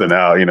 Figure something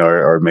out,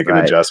 or make an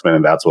adjustment.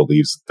 And that's what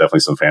leaves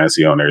definitely some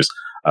fantasy owners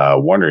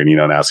wondering,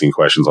 and asking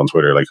questions on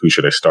Twitter, like, who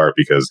should I start?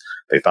 Because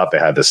they thought they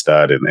had the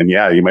stud. And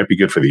you might be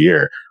good for the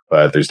year,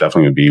 but there's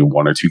definitely going to be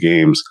 1 or 2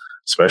 games,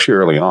 especially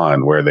early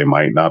on, where they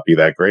might not be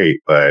that great.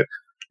 But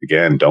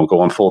again, don't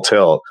go on full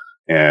tilt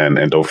and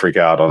don't freak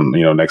out on,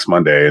 next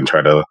Monday and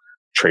try to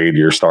trade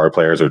your star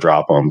players or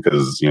drop them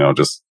because,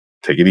 just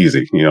take it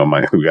easy. We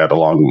got a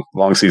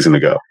long season to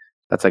go.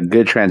 That's a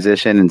good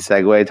transition and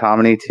segue,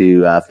 Tommy,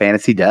 to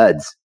fantasy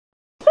duds.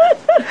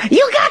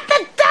 You got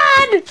the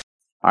dud!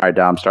 All right,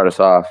 Dom, start us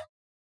off.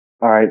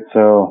 All right,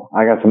 so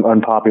I got some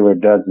unpopular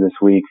duds this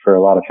week for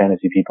a lot of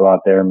fantasy people out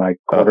there. My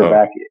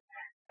quarterback,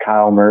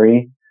 Kyle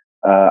Murray.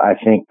 I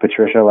think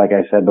Patricia, like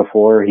I said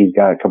before, he's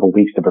got a couple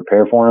weeks to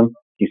prepare for him.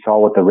 He saw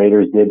what the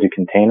Raiders did to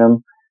contain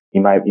him. He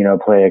might,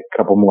 play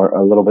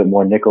a little bit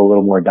more nickel, a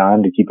little more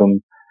dime to keep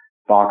him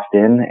boxed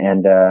in.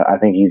 And I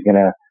think he's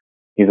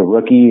a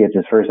rookie. It's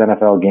his first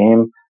NFL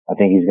game. I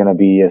think he's going to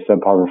be a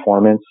subpar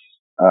performance.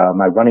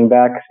 My running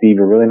back, Steve,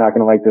 you're really not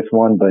going to like this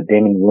one, but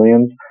Damien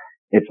Williams,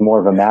 it's more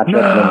of a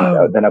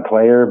matchup than a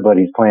player, but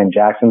he's playing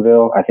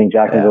Jacksonville. I think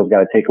Jacksonville's got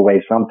to take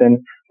away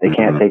something. They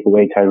can't take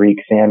away Tyreek,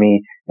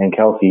 Sammy, and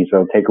Kelsey.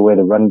 So take away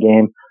the run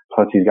game.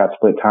 Plus he's got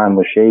split time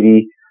with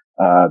Shady.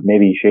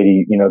 Maybe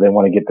Shady, they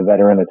want to get the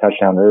veteran a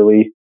touchdown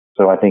early.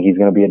 So I think he's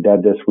going to be a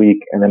dud this week.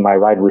 And then my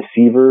wide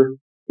receiver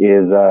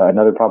is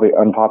another probably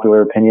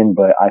unpopular opinion,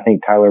 but I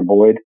think Tyler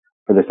Boyd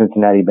for the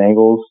Cincinnati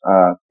Bengals.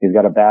 He's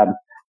got a bad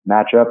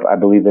matchup. I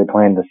believe they're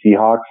playing the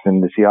Seahawks,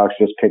 and the Seahawks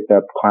just picked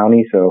up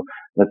Clowney. So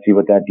let's see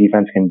what that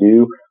defense can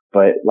do.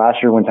 But last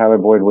year when Tyler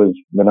Boyd was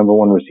the number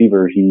 1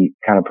 receiver, he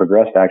kind of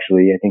progressed,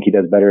 actually. I think he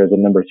does better as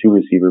a number 2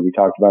 receiver. We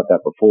talked about that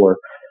before.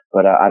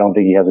 But I don't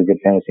think he has a good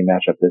fantasy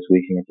matchup this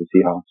week against the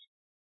Seahawks.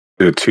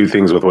 There are 2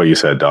 things with what you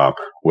said, Dom.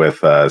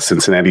 With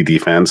Cincinnati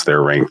defense,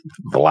 they're ranked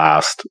the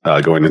last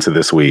going into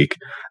this week.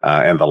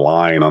 And the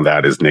line on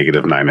that is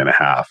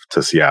 -9.5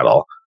 to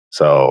Seattle.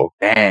 So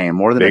dang,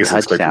 more than a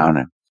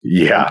touchdown.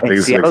 Yeah.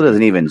 Seattle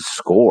doesn't even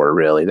score,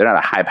 really. They're not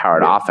a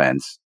high-powered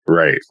offense.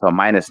 Right. So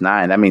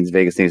 -9, that means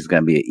Vegas thinks it's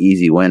going to be an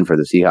easy win for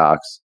the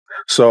Seahawks.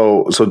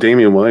 So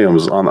Damien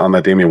Williams, on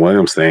that Damien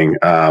Williams thing,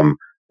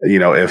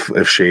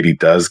 if Shady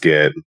does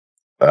get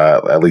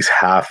at least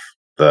half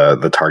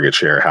the target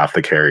share, half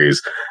the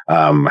carries.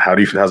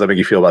 How's that make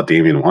you feel about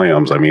Damian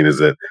Williams? I mean,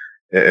 is it,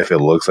 if it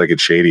looks like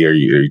it's shady, are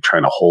you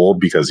trying to hold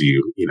because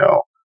you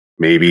know,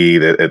 maybe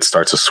it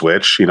starts to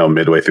switch, you know,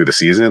 midway through the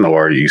season,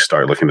 or you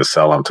start looking to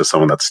sell him to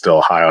someone that's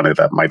still high on it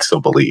that might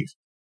still believe?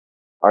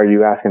 Are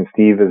you asking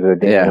Steve as a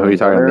Damian who are you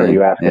talking owner, about? or are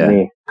you asking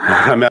me?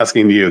 I'm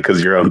asking you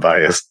because you're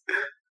unbiased.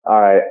 All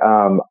right.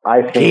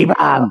 I think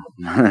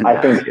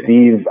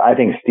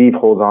Steve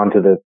holds on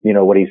to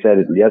what he said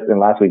in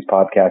last week's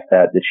podcast,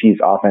 that the Chiefs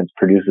offense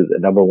produces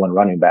a number one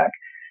running back,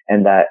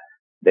 and that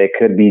it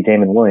could be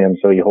Damon Williams.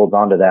 So he holds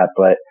on to that,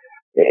 but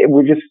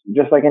we're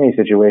just like any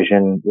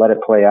situation, let it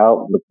play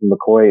out.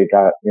 McCoy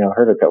got,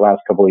 hurt the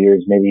last couple of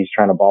years. Maybe he's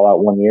trying to ball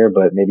out 1 year,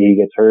 but maybe he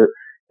gets hurt.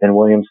 Then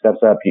Williams steps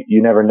up.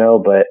 You never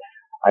know, but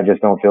I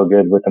just don't feel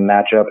good with the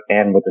matchup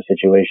and with the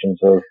situation.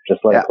 So just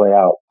let it play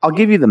out. I'll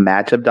give you the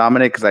matchup,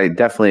 Dominic, because I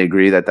definitely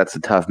agree that that's a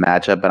tough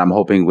matchup. But I'm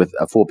hoping with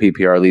a full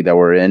PPR league that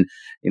we're in,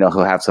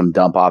 he'll have some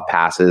dump off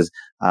passes.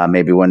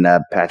 Maybe when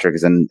Patrick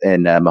is in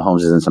and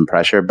Mahomes is in some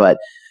pressure. But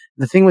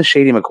the thing with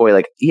Shady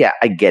McCoy,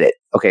 I get it.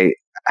 Okay,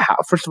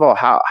 first of all,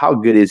 how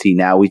good is he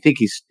now? We think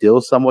he's still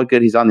somewhat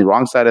good. He's on the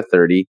wrong side of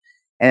 30.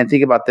 And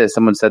think about this.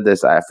 Someone said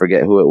this. I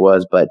forget who it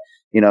was, but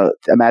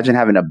imagine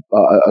having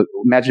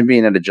imagine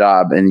being at a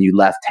job and you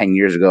left 10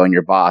 years ago and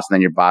your boss, and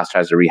then your boss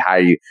tries to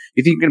rehire you.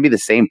 You think you're going to be the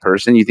same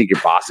person? You think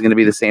your boss is going to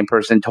be the same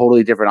person?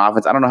 Totally different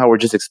offense. I don't know how we're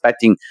just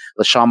expecting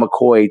LaShawn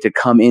McCoy to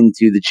come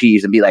into the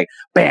Chiefs and be like,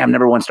 bam,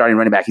 number one starting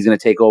running back. He's going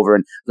to take over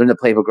and learn the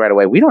playbook right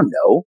away. We don't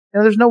know.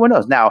 There's no one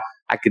knows. Now,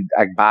 I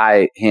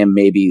buy him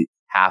maybe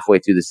halfway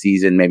through the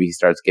season. Maybe he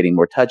starts getting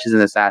more touches in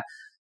this, that.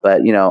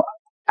 But,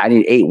 I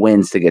need 8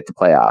 wins to get to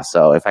playoffs.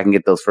 So if I can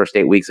get those first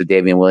 8 weeks of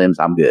Damian Williams,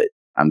 I'm good.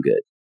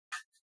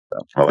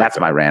 So that's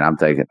my rant. I'm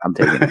taking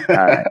it. All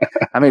right.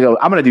 I'm going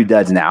to do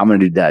duds now. I'm going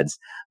to do duds.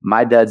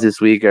 My duds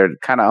this week are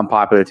kind of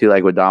unpopular too,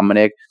 like with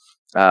Dominic.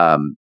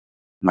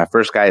 My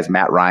first guy is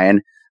Matt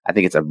Ryan. I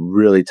think it's a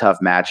really tough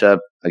matchup.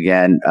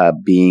 Again,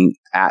 being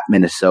at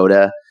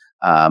Minnesota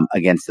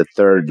against the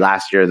third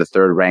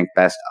ranked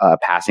best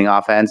passing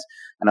offense.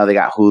 I know they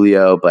got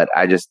Julio, but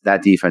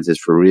that defense is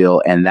for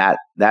real. And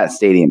that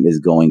stadium is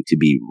going to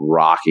be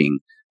rocking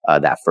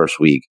that first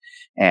week.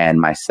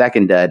 And my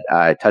second dud,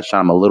 I touched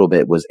on him a little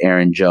bit, was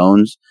Aaron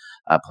Jones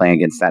playing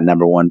against that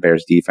number one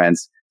Bears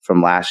defense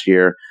from last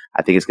year.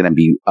 I think it's going to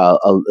be a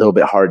little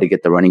bit hard to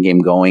get the running game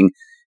going.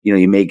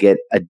 You may get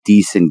a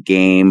decent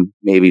game,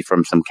 maybe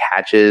from some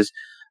catches,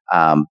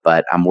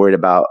 but I'm worried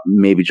about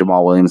maybe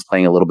Jamal Williams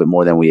playing a little bit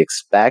more than we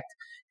expect,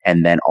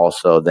 and then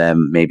also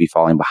them maybe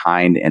falling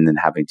behind and then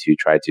having to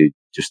try to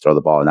just throw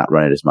the ball and not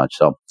run it as much.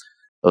 So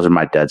those are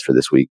my duds for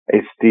this week.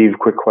 Hey, Steve,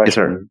 quick question. Yes,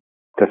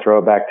 sir. To throw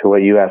it back to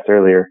what you asked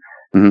earlier.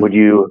 Mm-hmm.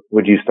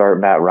 Would you start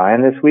Matt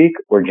Ryan this week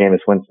or Jameis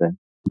Winston?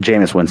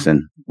 Jameis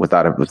Winston,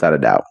 without a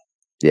doubt.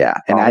 Yeah,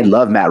 and I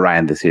love Matt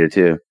Ryan this year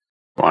too.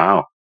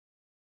 Wow,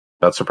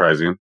 that's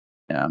surprising.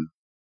 Yeah,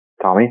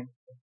 Tommy,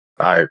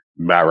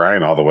 Matt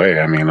Ryan all the way.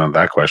 I mean, on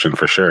that question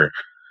for sure.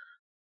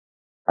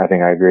 I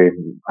think I agree.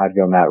 I'd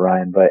go Matt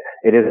Ryan, but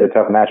it is a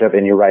tough matchup,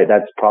 and you're right.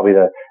 That's probably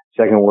the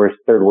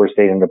third worst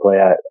stadium to play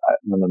at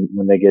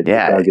when they get.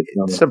 Yeah,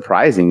 it's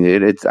surprising,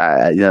 dude. It's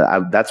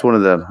that's one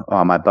of the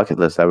on my bucket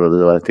list. I would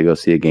really like to go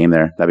see a game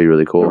there. That'd be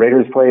really cool. The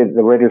Raiders play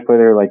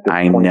there like the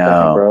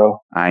 22nd, bro.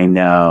 I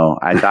know.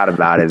 I thought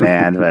about it,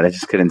 man, but I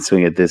just couldn't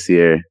swing it this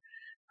year.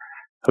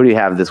 Who do you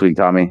have this week,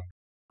 Tommy?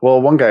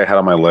 Well, one guy I had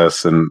on my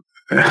list, and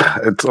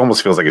it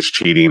almost feels like it's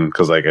cheating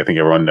because I think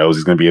everyone knows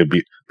he's going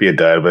to be a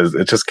dud, but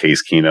it's just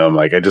Case Keenum.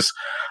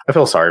 I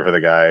feel sorry for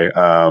the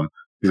guy.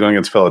 He's going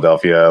against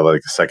Philadelphia, like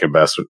the second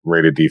best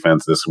rated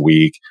defense this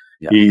week.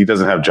 Yeah. He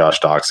doesn't have Josh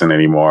Doxson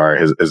anymore.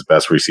 His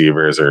best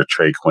receivers are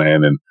Trey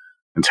Quinn and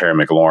Terry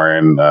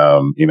McLaurin,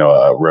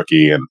 a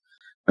rookie.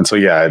 And so,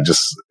 yeah, I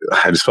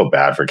just feel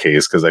bad for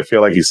Case because I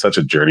feel like he's such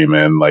a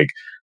journeyman. Like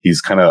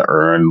he's kind of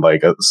earned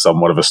like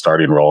somewhat of a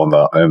starting role in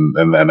the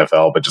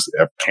NFL, but just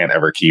can't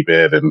ever keep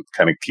it and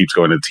kind of keeps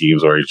going to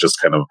teams where he's just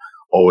kind of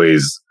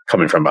always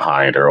coming from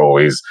behind or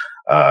always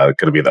going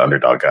to be the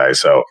underdog guy.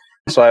 So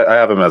I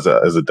have him as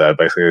a dud.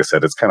 Basically, I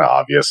said it's kind of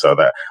obvious, so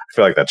that I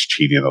feel like that's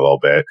cheating a little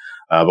bit.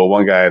 But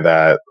one guy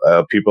that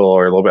people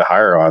are a little bit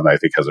higher on, I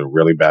think, has a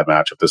really bad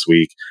matchup this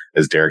week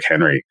is Derrick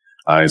Henry.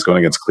 He's going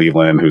against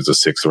Cleveland, who's a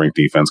 6th ranked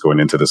defense going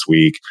into this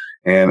week,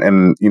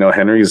 and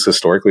Henry is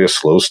historically a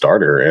slow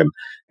starter,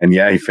 and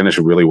yeah, he finished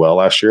really well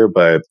last year,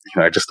 but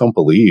I just don't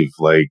believe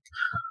like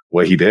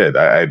what he did.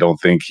 I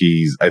think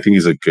he's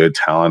a good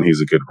talent.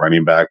 He's a good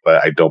running back,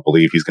 but I don't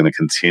believe he's going to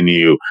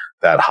continue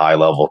that high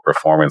level of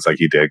performance like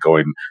he did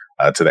going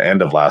to the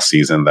end of last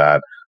season that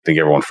I think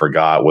everyone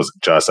forgot was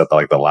just at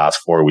the last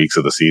 4 weeks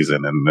of the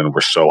season. And then we're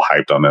so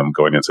hyped on him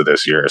going into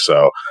this year.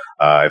 So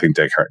I think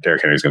Derrick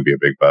Henry is going to be a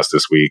big bust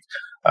this week.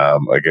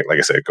 Like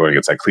I said, going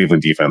against that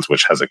Cleveland defense,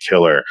 which has a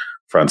killer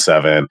front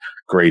seven,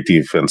 great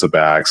defensive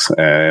backs,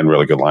 and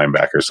really good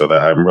linebackers. So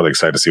that I'm really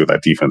excited to see what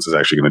that defense is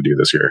actually going to do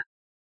this year.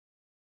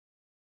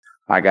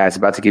 All right, guys,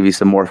 about to give you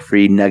some more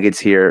free nuggets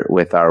here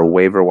with our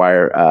waiver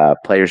wire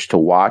players to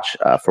watch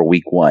for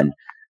week 1.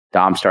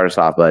 Dom, start us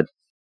off, bud.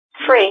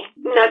 Free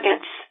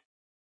nuggets.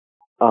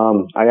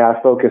 I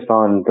got focused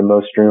on the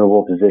most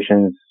streamable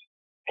positions,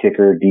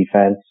 kicker,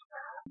 defense.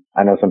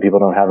 I know some people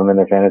don't have them in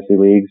their fantasy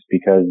leagues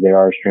because they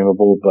are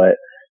streamable, but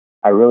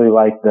I really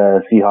like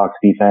the Seahawks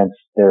defense.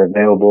 They're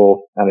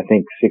available at, I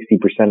think,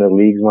 60% of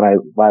leagues when I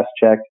last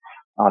checked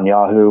on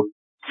Yahoo.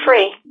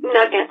 Free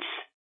nuggets.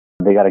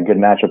 They got a good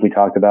matchup we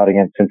talked about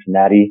against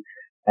Cincinnati.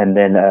 And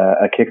then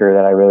a kicker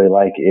that I really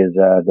like is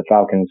the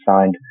Falcons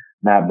signed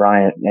Matt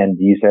Bryant. And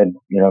you said,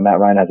 Matt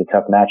Ryan has a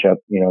tough matchup.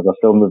 They'll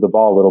still move the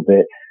ball a little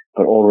bit,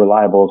 but Old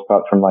Reliable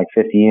is from like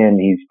 50 in.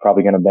 He's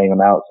probably going to bang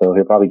them out. So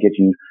he'll probably get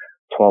you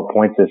 12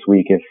 points this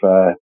week if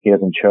he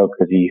doesn't choke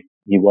because he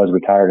was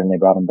retired and they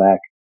brought him back.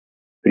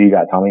 What do you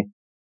got, Tommy?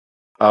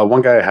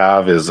 One guy I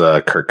have is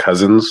Kirk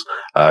Cousins.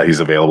 He's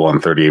available in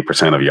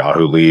 38% of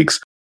Yahoo leagues.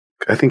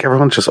 I think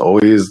everyone's just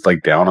always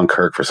like down on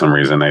Kirk for some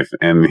reason.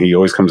 And he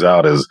always comes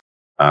out as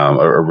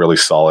a really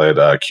solid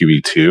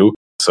QB2.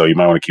 So you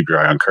might want to keep your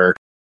eye on Kirk.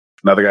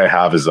 Another guy I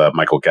have is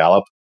Michael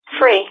Gallup.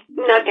 Free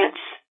nuggets.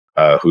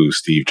 Who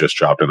Steve just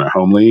dropped in our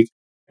home league.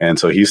 And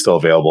so he's still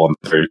available in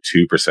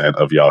 32%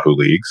 of Yahoo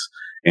leagues.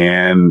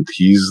 And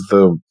he's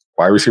the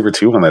wide receiver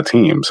 2 on that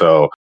team.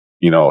 So,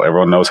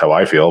 everyone knows how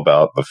I feel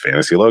about the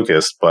fantasy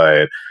locust,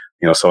 but,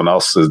 someone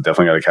else is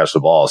definitely got to catch the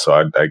ball. So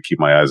I'd keep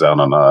my eyes out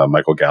on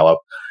Michael Gallup.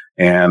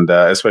 And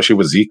especially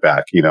with Zeke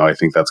back, I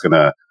think that's going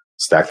to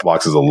stack the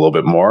boxes a little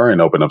bit more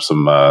and open up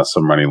some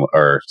running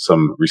or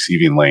some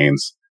receiving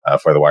lanes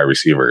for the wide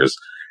receivers.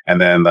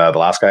 And then the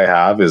last guy I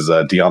have is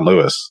Dion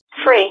Lewis.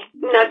 Free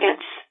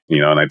nuggets.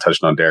 And I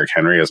touched on Derrick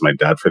Henry as my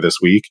dud for this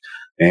week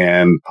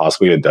and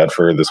possibly a dud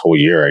for this whole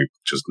year. I'm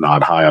just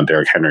not high on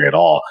Derrick Henry at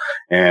all.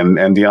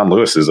 And Dion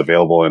Lewis is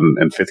available in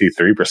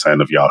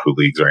 53% of Yahoo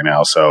leagues right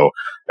now. So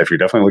if you're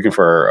definitely looking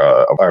for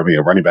a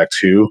running back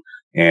 2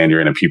 and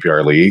you're in a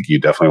PPR league, you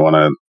definitely want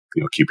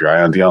to keep your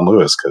eye on Dion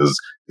Lewis because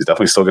he's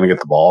definitely still going to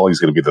get the ball. He's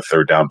going to be the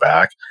third down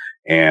back.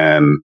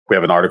 And we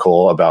have an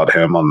article about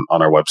him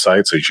on our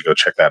website. So you should go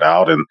check that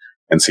out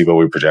and see what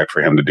we project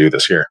for him to do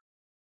this year.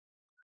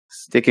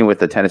 Sticking with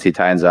the Tennessee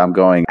Titans, I'm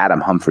going Adam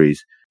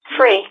Humphries.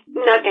 Free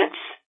nuggets.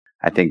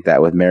 I think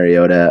that with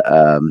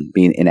Mariota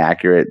being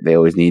inaccurate, they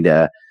always need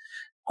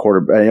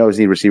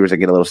receivers that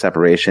get a little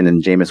separation.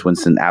 And Jameis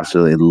Winston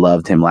absolutely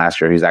loved him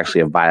last year. He was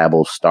actually a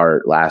viable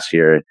start last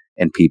year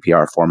in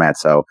PPR format.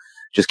 So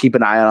just keep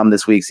an eye on him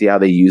this week, see how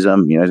they use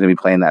him. He's going to be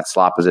playing that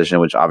slot position,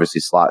 which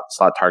obviously slot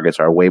targets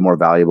are way more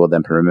valuable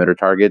than perimeter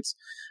targets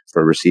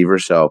for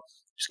receivers. So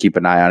just keep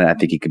an eye on it. I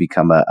think he could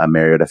become a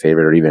Mariota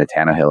favorite or even a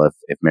Tannehill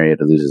if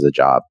Mariota loses a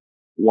job.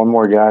 One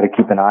more guy to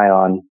keep an eye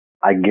on.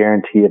 I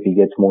guarantee if he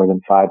gets more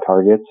than 5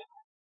 targets,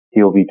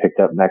 he'll be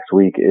picked up next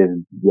week is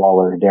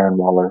Darren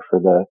Waller for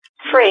the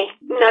free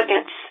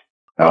nuggets.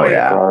 Oh,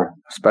 yeah.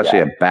 Especially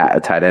a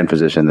tight end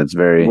position that's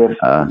very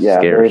scarce.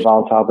 Very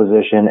volatile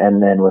position.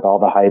 And then with all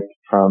the hype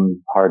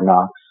from Hard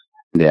Knocks.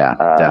 Yeah,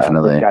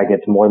 definitely. If this guy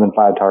gets more than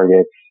 5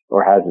 targets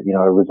or has,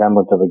 a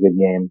resemblance of a good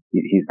game,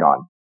 he's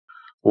gone.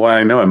 Well,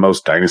 I know in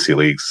most dynasty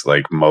leagues,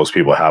 like most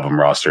people have him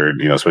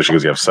rostered, especially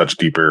because you have such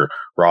deeper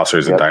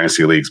rosters in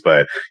dynasty leagues.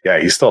 But yeah,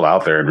 he's still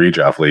out there in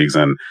redraft leagues.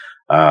 And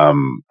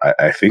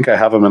I think I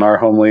have him in our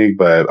home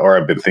league, or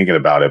I've been thinking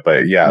about it.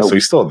 But yeah, so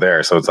he's still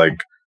there. So it's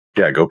like,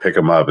 yeah, go pick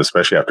him up,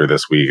 especially after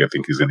this week. I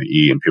think he's going to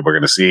eat, and people are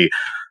going to see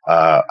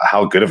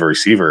how good of a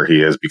receiver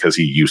he is because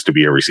he used to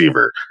be a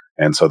receiver.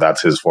 And so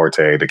that's his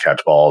forte, to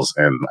catch balls.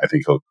 And I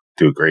think he'll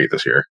do great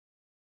this year.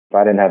 If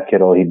I didn't have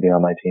Kittle, he'd be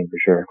on my team for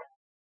sure.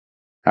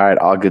 All right,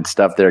 all good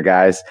stuff there,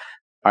 guys.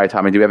 All right,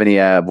 Tommy, do we have any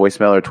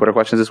voicemail or Twitter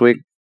questions this week?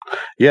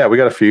 Yeah, we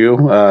got a few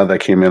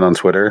that came in on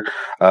Twitter.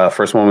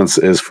 First one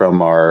is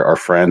from our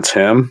friend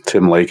Tim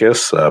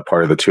Lakis,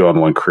 part of the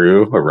 2-on-1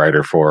 crew, a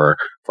writer for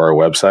our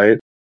website.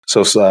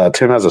 So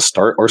Tim has a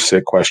start or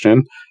sit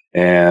question.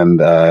 And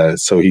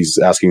so he's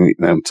asking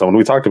someone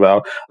we talked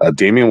about,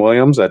 Damian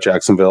Williams at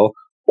Jacksonville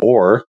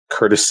or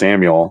Curtis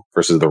Samuel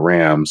versus the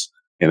Rams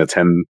in a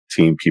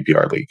 10-team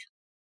PPR league.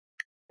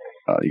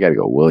 You got to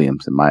go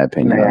Williams, in my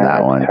opinion, on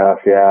that one. Tough,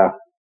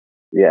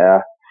 yeah.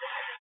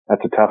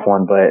 That's a tough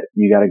one, but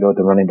you got to go with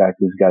the running back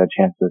who's got a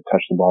chance to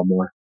touch the ball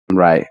more.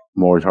 Right,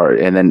 more hard.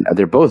 And then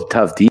they're both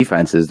tough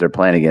defenses. They're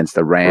playing against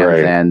the Rams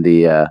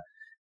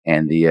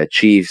and the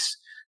Chiefs.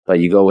 But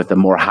you go with the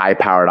more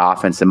high-powered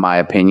offense, in my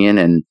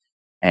opinion,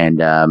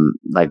 and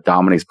like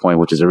Dominic's point,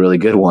 which is a really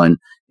good one,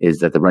 is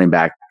that the running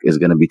back is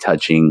going to be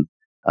touching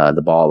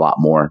the ball a lot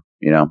more.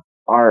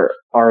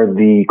 Are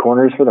the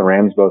corners for the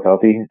Rams both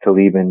healthy?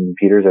 Talib and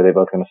Peters, are they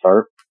both going to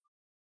start?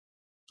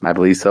 I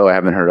believe so. I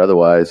haven't heard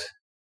otherwise.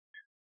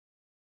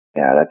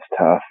 Yeah, that's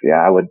tough.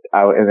 Yeah, I would.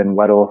 And then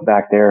Weddle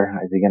back there,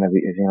 is he going to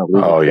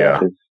lose? Oh yeah.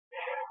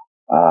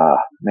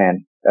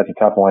 Man, that's a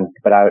tough one.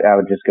 But I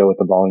would just go with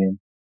the volume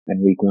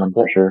in week 1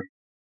 for sure.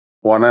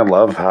 One, I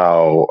love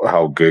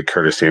how good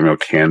Curtis Samuel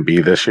can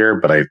be this year,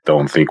 but I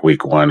don't think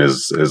week 1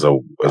 is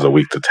a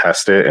week to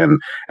test it. And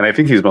I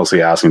think he's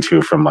mostly asking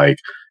too from like,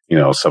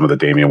 some of the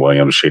Damian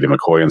Williams, Shady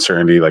McCoy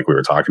uncertainty, like we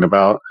were talking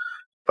about.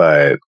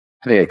 But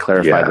I think I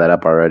clarified that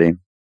up already.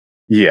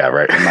 Yeah,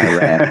 right. My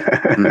rant.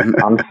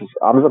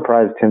 I'm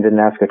surprised Tim didn't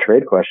ask a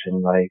trade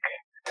question. Like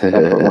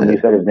when you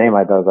said his name,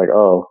 I thought I was like,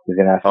 oh, he's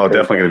gonna ask. Oh,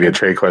 definitely gonna be a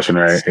trade question,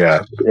 right?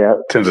 Yeah. Yeah.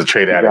 Tim's a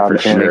trade addict for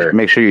sure.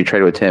 Make sure you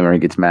trade with Tim or he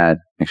gets mad.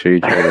 Make sure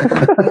you trade with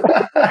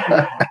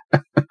him.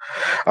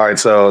 All right,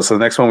 so the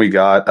next one we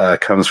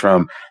got comes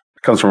from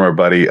our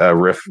buddy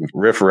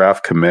Riff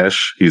Raff Kamish.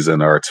 He's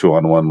in our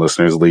 2-on-1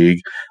 listeners league.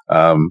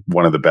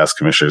 One of the best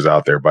commissioners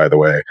out there, by the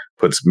way.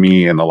 Puts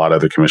me and a lot of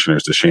other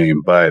commissioners to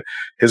shame. But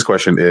his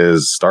question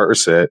is: start or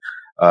sit,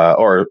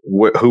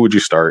 who would you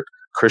start?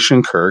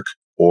 Christian Kirk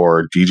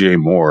or DJ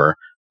Moore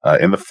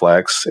in the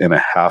flex in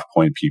a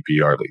half-point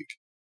PPR league?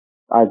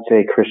 I'd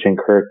say Christian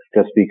Kirk,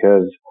 just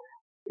because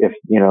if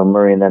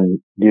Murray and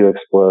them do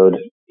explode,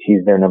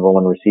 he's their number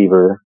one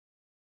receiver.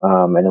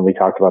 And then we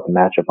talked about the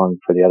matchup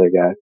for the other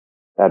guy.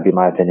 That'd be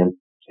my opinion.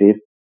 Steve?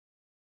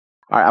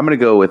 All right, I'm going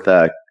to go with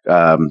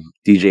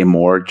DJ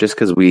Moore just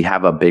because we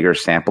have a bigger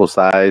sample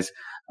size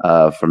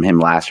from him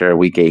last year.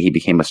 Week 8, he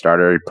became a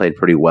starter. He played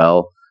pretty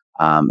well.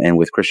 And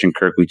with Christian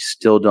Kirk, we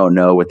still don't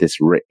know what this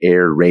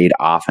air raid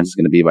offense is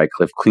going to be by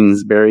Cliff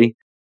Kingsbury.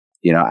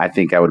 I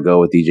think I would go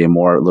with DJ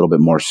Moore, a little bit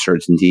more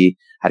certainty.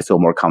 I'd feel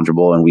more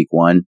comfortable in week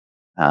 1,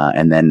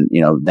 and then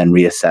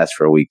reassess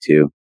for week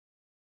 2.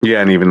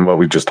 Yeah, and even what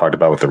we just talked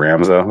about with the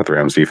Rams, though, with the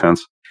Rams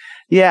defense.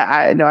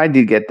 Yeah, I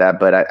did get that,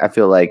 but I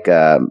feel like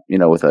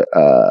with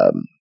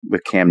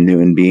Cam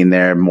Newton being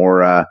there,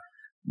 more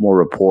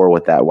rapport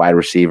with that wide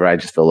receiver, I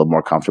just feel a little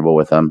more comfortable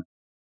with him.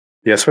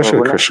 Yeah, especially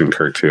with Christian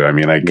Kirk too. I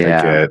mean, I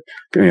get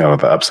the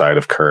upside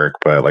of Kirk,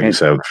 but like you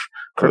said,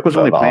 Kirk was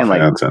only playing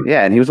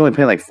and he was only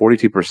playing like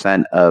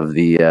 42% of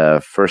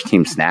the first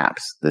team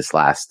snaps this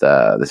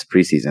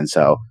preseason.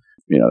 So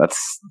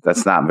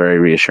that's not very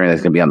reassuring.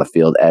 That's going to be on the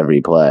field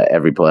every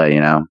play.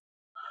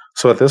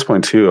 So at this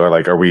point too,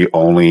 are we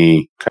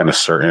only kind of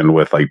certain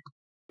with like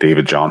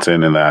David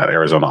Johnson in that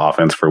Arizona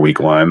offense for week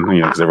 1?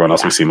 Because everyone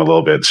else we seem a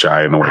little bit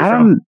shy and away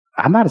from.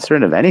 I'm not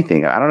certain of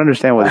anything. I don't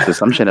understand what this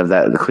assumption of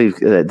that.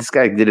 This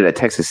guy did it at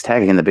Texas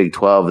Tech in the Big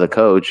 12. The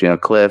coach,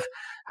 Cliff.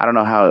 I don't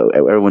know how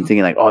everyone's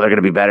thinking like, oh, they're going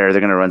to be better.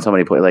 They're going to run so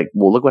many plays. Like,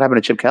 well, look what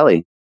happened to Chip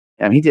Kelly.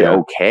 I mean, he did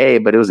okay,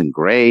 but it wasn't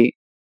great.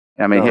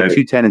 I mean, he had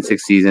 2 10-6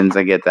 seasons.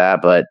 I get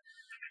that, but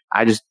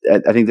I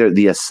think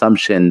the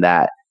assumption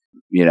that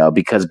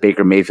because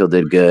Baker Mayfield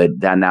did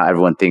good, that now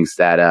everyone thinks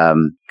that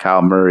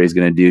Kyle Murray is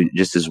going to do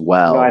just as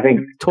well. No, I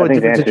think totally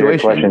different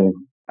situation.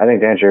 I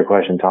think to answer your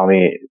question,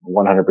 Tommy,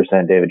 100%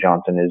 David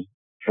Johnson is,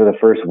 for the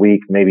first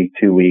week, maybe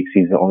 2 weeks,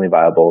 he's the only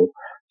viable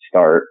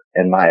start,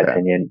 in my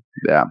opinion.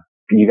 Yeah.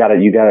 You gotta,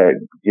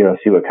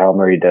 see what Kyle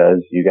Murray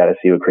does. You gotta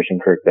see what Christian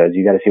Kirk does.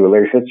 You gotta see what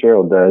Larry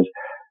Fitzgerald does.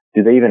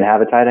 Do they even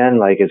have a tight end?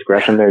 Like, is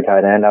Gresham their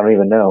tight end? I don't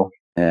even know.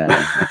 Yeah,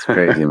 it's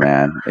crazy,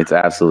 man. It's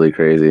absolutely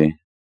crazy.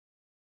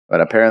 But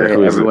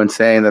apparently everyone's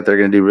saying that they're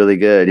going to do really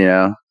good,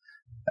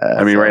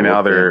 I mean, right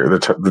now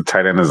the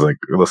tight end is like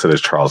listed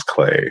as Charles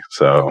Clay.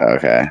 So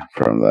okay,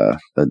 from the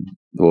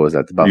what was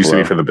that? The Buffalo used to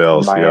be for the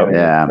Bills.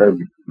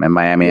 Miami,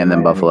 Miami and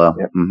then Buffalo.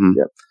 Yep. Mm-hmm.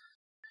 Yep.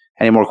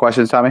 Any more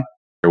questions, Tommy?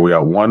 We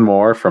got one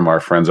more from our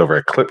friends over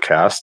at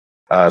Clipcast.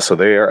 So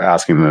they are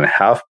asking in a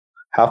half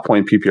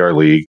point PPR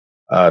league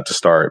to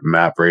start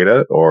Matt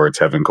Breida or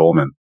Tevin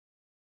Coleman.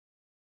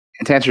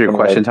 And to answer your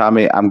question,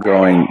 Tommy, I'm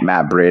going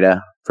Matt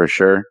Breida for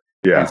sure.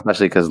 Yeah, and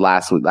especially because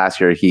last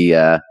year he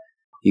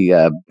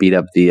beat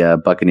up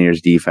the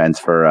Buccaneers defense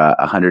for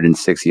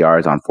 106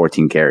 yards on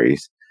 14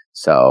 carries.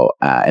 So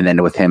and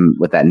then with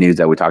that news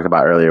that we talked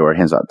about earlier, where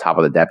he's on top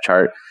of the depth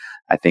chart,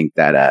 I think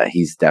that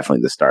he's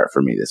definitely the start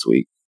for me this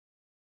week.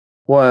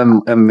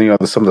 Well,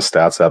 and some of the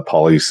stats that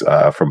Pauly's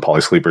from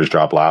Pauly Sleepers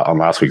dropped on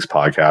last week's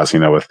podcast,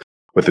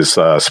 with his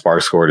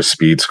spark score to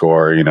speed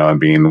score, and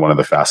being one of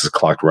the fastest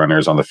clocked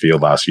runners on the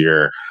field last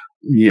year.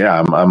 Yeah,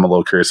 I'm a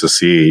little curious to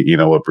see,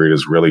 what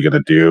Breida's really going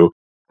to do.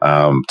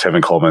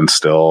 Tevin Coleman's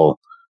still,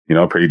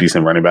 a pretty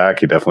decent running back.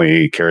 He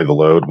definitely carried the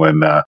load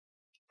when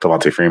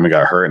Devontae Freeman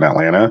got hurt in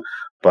Atlanta.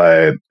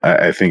 But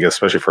I think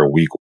especially for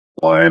week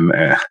 1,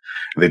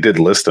 they did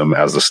list him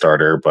as the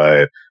starter.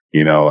 But,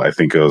 I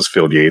think it was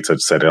Phil Yates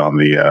that said it on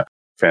the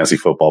Fantasy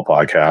Football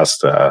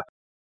podcast.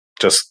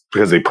 Just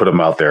because they put him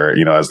out there,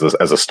 as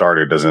a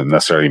starter doesn't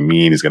necessarily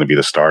mean he's going to be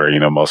the starter.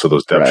 Most of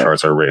those depth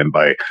charts are written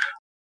by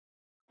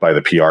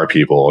the PR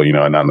people,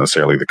 and not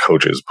necessarily the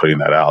coaches putting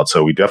that out.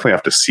 So we definitely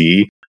have to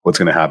see what's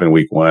going to happen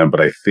week 1. But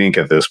I think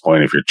at this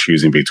point, if you're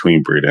choosing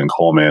between Breida and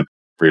Coleman,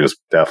 Breida's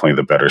definitely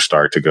the better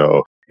start to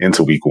go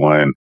into week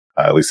 1.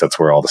 At least that's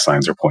where all the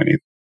signs are pointing.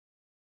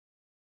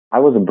 I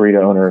was a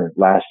Breida owner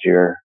last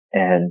year,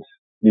 and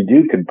the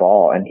dude could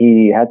ball, and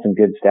he had some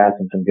good stats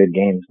and some good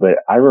games. But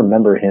I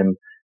remember him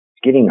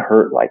getting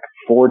hurt like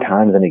 4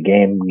 times in a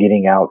game,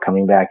 getting out,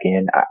 coming back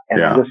in.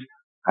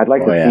 I'd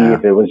like to see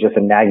if it was just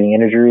a nagging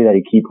injury that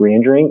he keep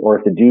re-injuring, or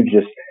if the dude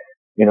just,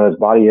 his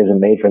body isn't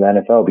made for the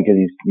NFL, because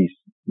he's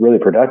really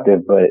productive.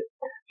 But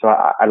so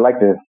I'd like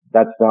to,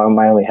 that's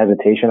my only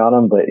hesitation on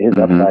him, but his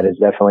upside is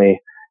definitely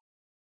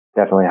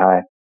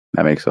high.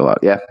 That makes a lot.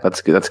 Yeah,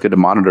 that's good. That's good to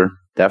monitor.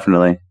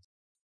 Definitely.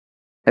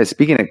 Hey,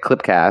 speaking of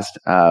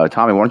Clipcast,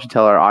 Tommy, why don't you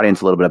tell our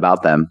audience a little bit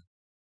about them?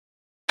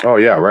 Oh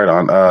yeah, right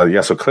on.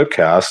 So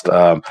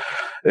Clipcast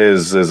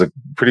is a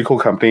pretty cool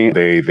company.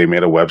 They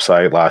made a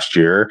website last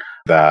year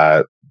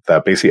that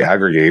basically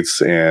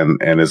aggregates and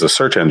is a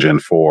search engine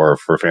for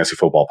fantasy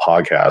football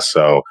podcasts.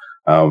 So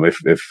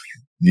if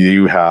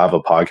you have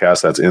a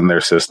podcast that's in their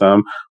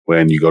system,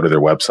 when you go to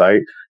their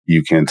website,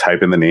 you can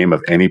type in the name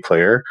of any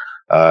player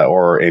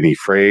or any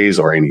phrase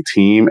or any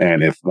team,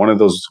 and if one of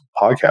those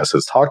podcasts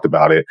has talked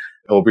about it,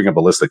 it will bring up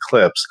a list of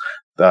clips.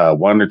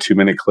 1 or 2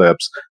 minute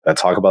clips that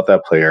talk about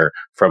that player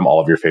from all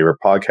of your favorite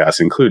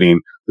podcasts, including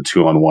the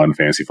 2-on-1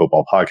 Fantasy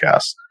Football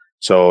Podcast.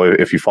 So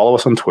if you follow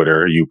us on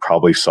Twitter, you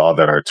probably saw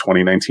that our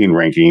 2019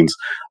 rankings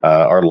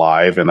are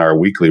live, and our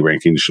weekly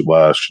rankings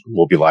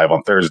will be live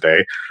on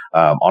Thursday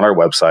on our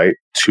website,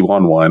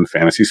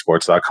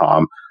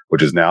 2on1fantasysports.com,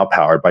 which is now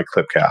powered by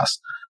Clipcast.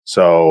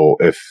 So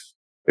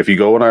if you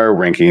go in our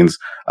rankings,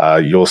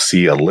 you'll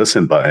see a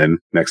listen button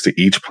next to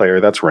each player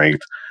that's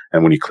ranked.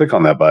 And when you click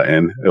on that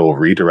button, it will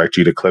redirect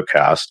you to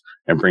Clipcast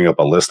and bring up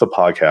a list of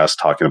podcasts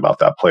talking about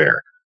that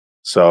player.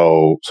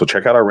 So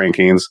check out our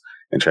rankings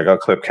and check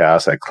out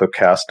Clipcast at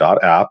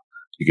clipcast.app.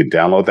 You can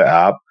download the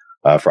app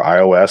for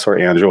iOS or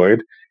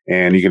Android,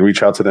 and you can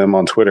reach out to them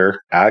on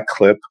Twitter at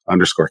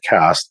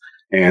clip_cast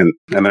and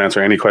then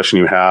answer any question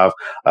you have.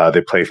 They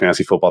play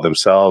fantasy football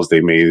themselves.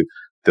 They made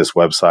this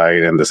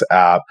website and this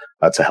app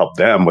to help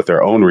them with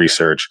their own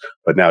research,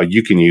 but now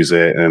you can use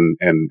it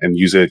and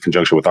use it in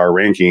conjunction with our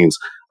rankings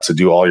to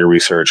do all your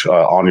research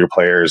on your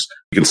players.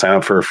 You can sign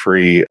up for a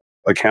free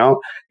account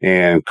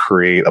and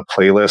create a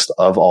playlist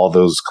of all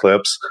those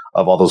clips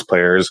of all those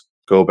players.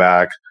 Go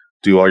back,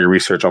 do all your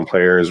research on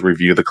players,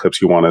 review the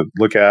clips you want to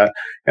look at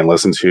and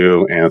listen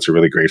to, and it's a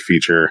really great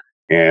feature.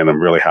 And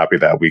I'm really happy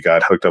that we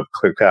got hooked up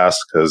with Clipcast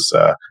because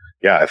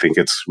I think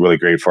it's really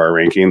great for our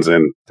rankings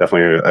and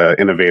definitely an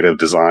innovative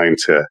design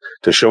to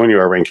showing you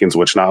our rankings,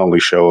 which not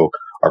only show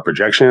our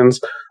projections,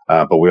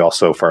 but we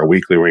also, for our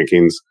weekly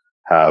rankings,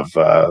 have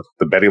the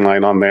betting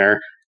line on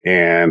there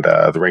and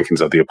the rankings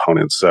of the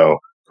opponents. So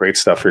great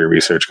stuff for your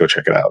research. Go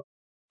check it out.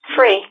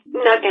 Free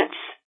nuggets.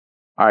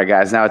 All right,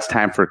 guys, now it's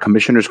time for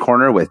Commissioner's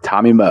Corner with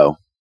Tommy Moe.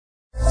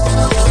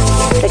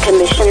 The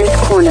Commissioner's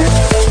Corner.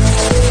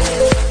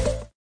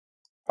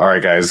 All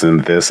right, guys, in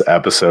this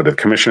episode of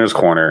Commissioner's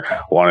Corner,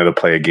 I wanted to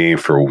play a game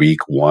for week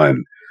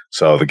 1.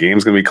 So the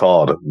game's going to be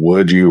called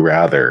Would You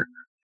Rather?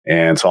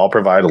 And so I'll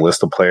provide a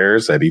list of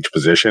players at each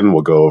position.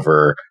 We'll go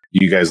over,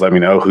 you guys let me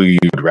know who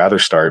you'd rather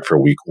start for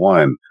week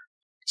 1.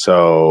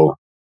 So,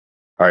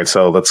 all right,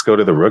 so let's go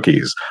to the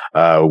rookies.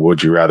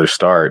 Would you rather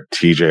start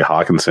TJ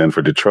Hawkinson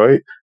for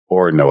Detroit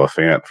or Noah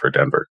Fant for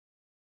Denver?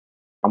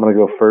 I'm going to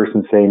go first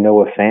and say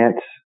Noah Fant.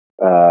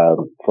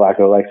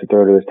 Flacco likes to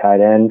throw to his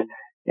tight end,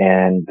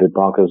 and the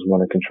Broncos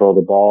want to control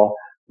the ball.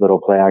 Little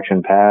play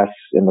action pass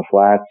in the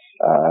flats,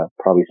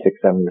 probably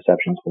 6-7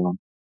 receptions for him.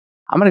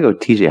 I'm going to go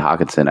TJ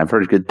Hawkinson. I've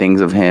heard good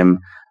things of him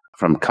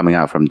from coming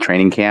out from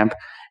training camp,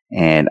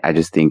 and I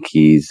just think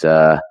he's,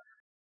 I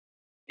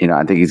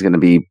think he's going to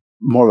be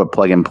more of a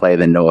plug and play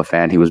than Noah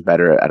Fant. He was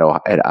better at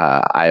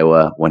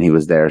Iowa when he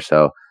was there,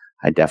 so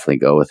I definitely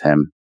go with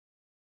him.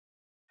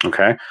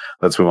 Okay,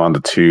 let's move on to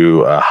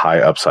 2 high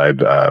upside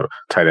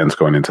tight ends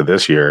going into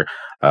this year.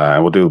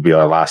 And we'll be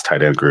our last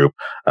tight end group.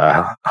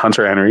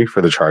 Hunter Henry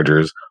for the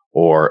Chargers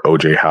or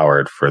OJ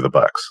Howard for the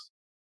Bucks.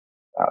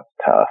 That's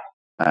tough.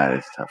 That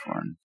is a tough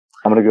one.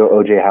 I'm going to go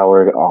OJ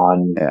Howard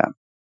on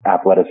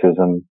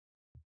athleticism,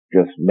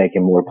 just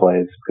making more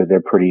plays because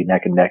they're pretty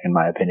neck and neck in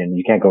my opinion.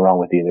 You can't go wrong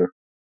with either.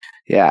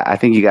 Yeah, I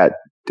think you got,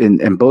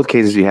 in both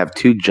cases, you have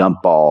 2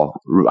 jump ball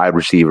wide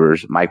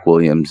receivers, Mike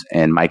Williams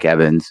and Mike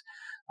Evans.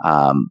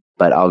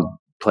 But I'll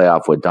play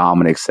off what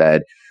Dominic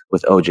said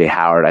with OJ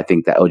Howard. I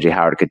think that OJ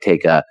Howard could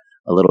take a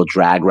little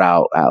drag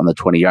route out on the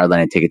 20-yard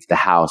line and take it to the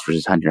house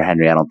versus Hunter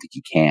Henry. I don't think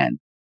he can.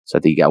 So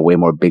I think you got way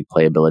more big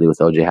playability with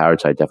OJ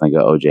Howard. So I definitely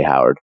go OJ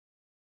Howard.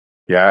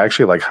 Yeah, I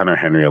actually like Hunter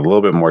Henry a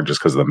little bit more just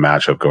because of the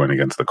matchup going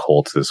against the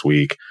Colts this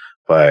week.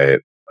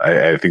 But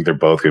I think they're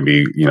both going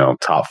to be,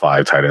 top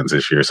 5 tight ends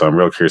this year. So I'm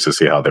real curious to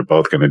see how they're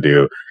both going to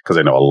do because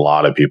I know a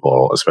lot of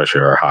people,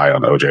 especially, are high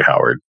on OJ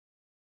Howard.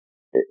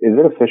 Is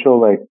it official,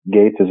 like,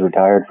 Gates is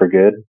retired for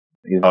good?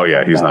 He's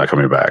not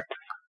coming back.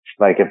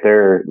 Like, if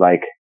they're,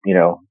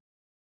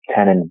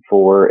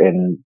 10-4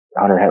 and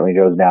Hunter Henry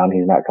goes down,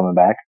 he's not coming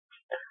back?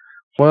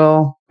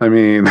 Well, I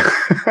mean,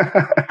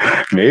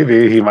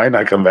 maybe he might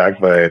not come back,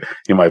 but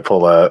he might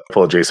pull a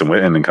Jason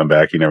Witten and come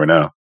back. You never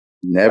know.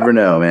 Never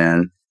know,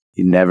 man.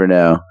 You never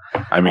know.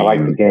 I mean, I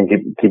like the game.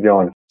 Keep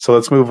going. So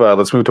let's move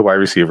to wide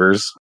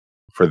receivers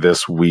for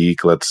this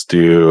week. Let's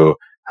do,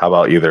 how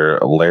about either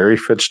Larry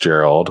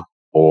Fitzgerald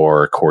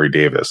or Corey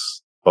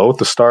Davis? Both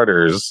the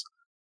starters,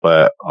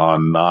 but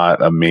on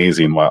not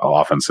amazing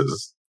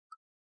offenses.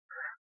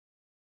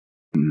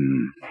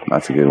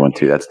 That's a good one,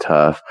 too. That's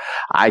tough.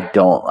 I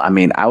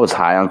was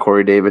high on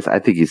Corey Davis. I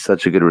think he's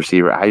such a good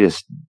receiver. I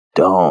just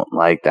don't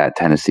like that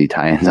Tennessee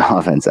Titans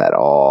offense at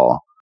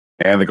all.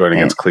 And they're going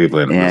against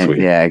Cleveland this week.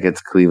 Yeah,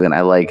 against Cleveland.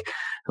 I like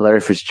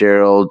Larry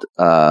Fitzgerald,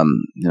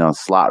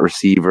 slot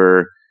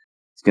receiver.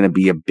 is going to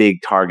be a big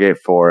target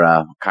for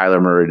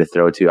Kyler Murray to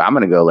throw to. I'm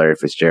going to go Larry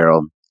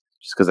Fitzgerald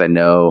just because I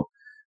know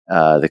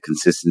the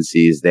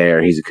consistency is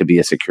there. He could be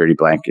a security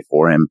blanket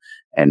for him.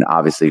 And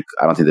obviously,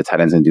 I don't think the tight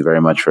end's going to do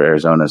very much for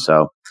Arizona.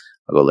 So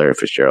I'll go Larry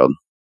Fitzgerald.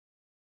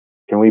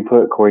 Can we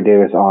put Corey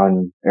Davis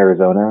on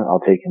Arizona? I'll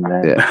take him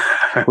then.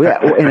 Yeah.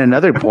 Well, and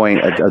another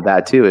point of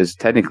that, too, is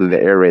technically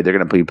the air raid, they're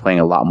going to be playing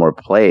a lot more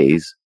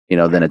plays,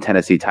 than a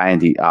Tennessee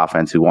Titan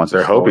offense who wants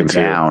to slow it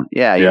down.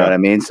 Yeah, you know what I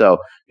mean? So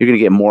you're going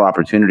to get more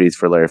opportunities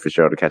for Larry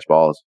Fitzgerald to catch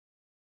balls.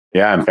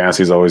 Yeah, and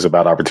fantasy is always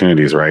about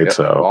opportunities, right? Yep,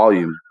 so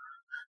volume.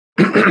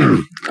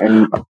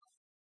 And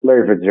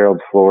Larry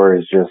Fitzgerald's floor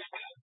is just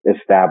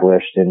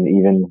established, and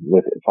even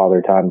with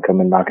Father Time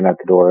coming knocking at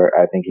the door,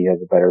 I think he has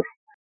a better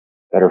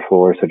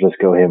floor. So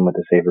just go him with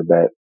a safer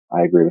bet.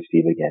 I agree with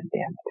Steve again.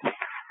 Damn it.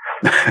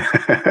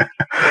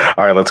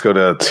 All right, let's go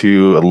to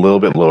two a little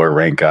bit lower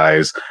ranked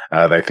guys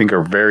that I think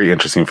are very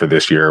interesting for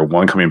this year.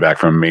 One coming back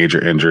from a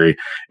major injury,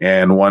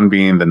 and one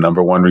being the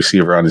number one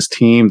receiver on his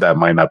team that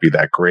might not be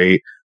that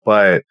great,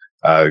 but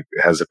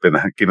has been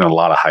getting a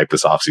lot of hype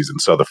this offseason.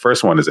 So the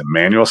first one is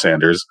Emmanuel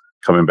Sanders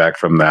coming back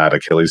from that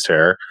Achilles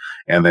tear,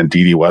 and then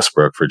Dede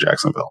Westbrook for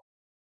Jacksonville.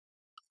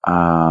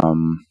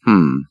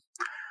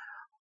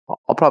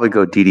 I'll probably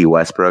go Dede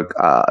Westbrook.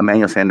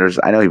 Emmanuel Sanders,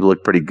 I know he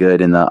looked pretty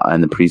good in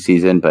the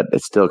preseason, but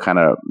it's still kind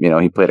of,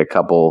 he played a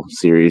couple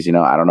series.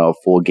 I don't know, a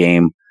full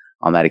game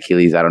on that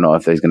Achilles. I don't know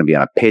if he's going to be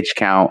on a pitch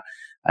count.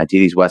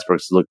 Dede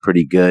Westbrook's looked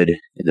pretty good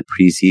in the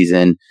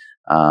preseason.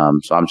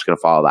 So I'm just going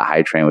to follow that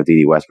high train with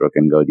Dede Westbrook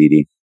and go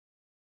Dede.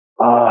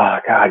 Oh,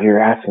 God,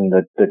 you're asking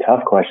the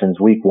tough questions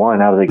week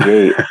one out of the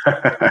gate.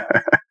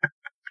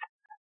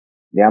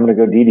 Yeah, I'm going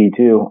to go Dede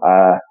too.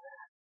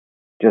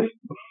 Just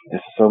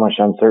so much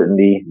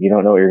uncertainty. You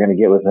don't know what you're going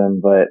to get with him,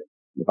 but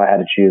if I had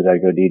to choose,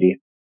 I'd go Dede.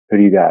 Who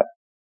do you got?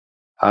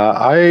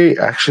 I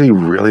actually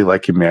really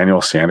like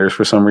Emmanuel Sanders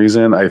for some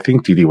reason. I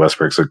think Dede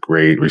Westbrook's a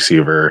great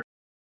receiver,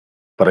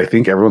 but I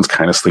think everyone's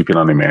kind of sleeping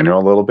on Emmanuel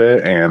a little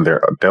bit, and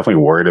they're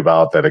definitely worried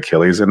about that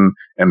Achilles, and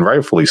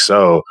rightfully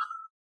so.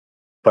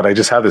 But I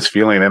just have this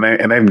feeling,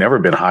 and I've never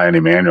been high on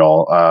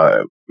Emmanuel,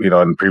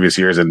 in previous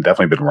years, and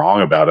definitely been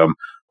wrong about him.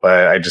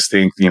 But I just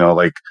think,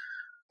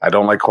 I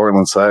don't like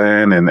Cortland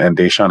Sutton, and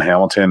Deshaun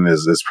Hamilton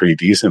is pretty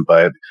decent,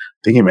 but I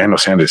think Emmanuel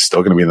Sanders is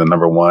still going to be the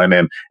number one.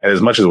 And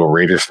as much as we're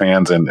Raiders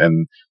fans, and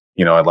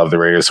I love the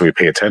Raiders, so we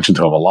pay attention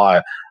to them a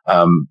lot.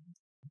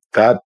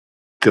 That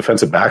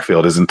defensive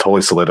backfield isn't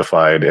totally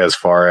solidified as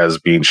far as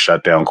being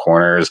shut down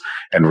corners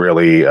and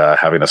really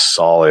having a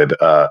solid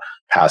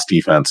pass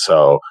defense.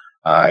 So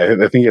I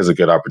think he has a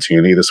good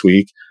opportunity this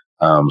week.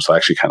 So I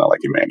actually kind of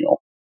like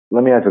Emmanuel.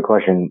 Let me ask a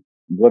question.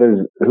 Who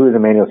is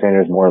Emmanuel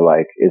Sanders more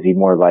like? Is he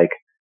more like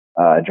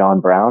John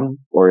Brown,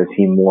 or is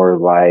he more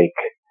like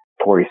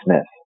Torrey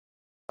Smith?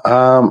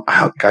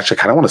 I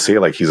kind of want to say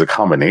like he's a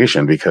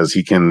combination, because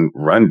he can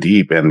run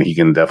deep and he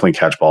can definitely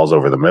catch balls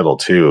over the middle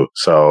too.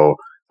 So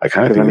I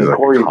kind of think he's like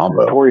a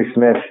combo. Torrey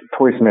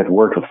Smith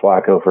worked with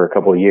Flacco for a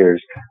couple of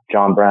years.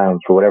 John Brown,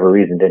 for whatever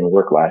reason, didn't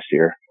work last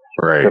year.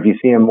 Right. So if you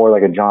see him more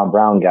like a John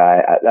Brown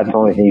guy, that's the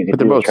only thing you can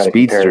do. But they're both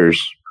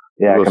speedsters.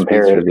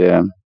 Compare it.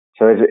 Yeah.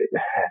 So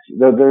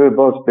they're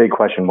both big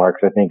question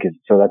marks, I think.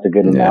 So that's a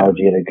good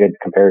analogy and a good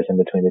comparison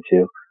between the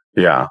two.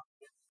 Yeah.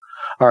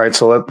 All right.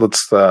 So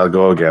let's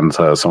go again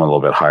to someone a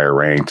little bit higher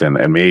ranked and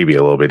maybe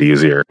a little bit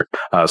easier.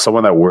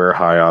 Someone that we're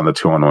high on, the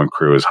 2-on-1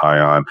 crew is high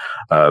on.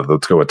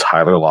 Let's go with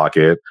Tyler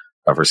Lockett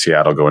for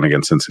Seattle going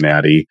against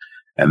Cincinnati.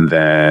 And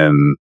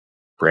then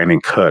Brandon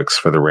Cooks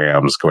for the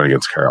Rams going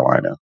against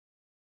Carolina.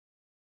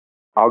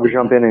 I'll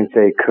jump in and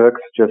say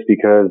Cooks just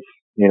because,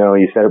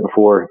 you said it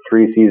before,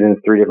 3 seasons,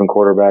 3 different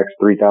quarterbacks,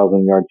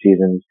 3,000-yard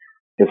seasons.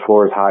 His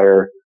floor is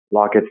higher.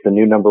 Lockett's the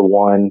new number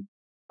one.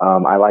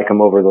 I like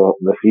him over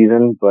the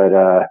season, but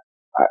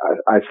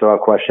I still have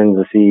questions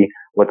to see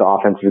what the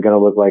offense is going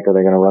to look like. Are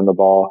they going to run the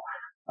ball?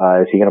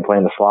 Is he going to play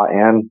in the slot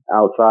and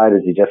outside?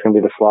 Is he just going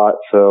to be the slot?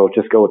 So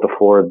just go with the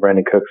floor of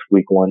Brandon Cooks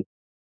week one.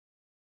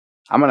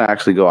 I'm going to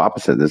actually go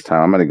opposite this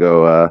time. I'm going to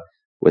go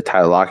with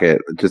Tyler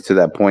Lockett, just to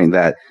that point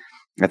that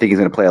I think he's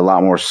going to play a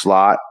lot more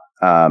slot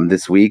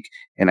this week.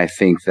 And I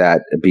think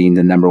that being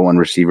the number one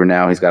receiver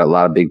now, he's got a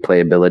lot of big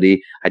playability.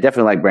 I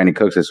definitely like Brandon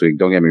Cooks this week.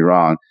 Don't get me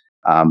wrong.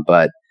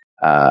 But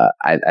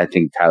I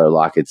think Tyler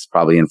Lockett's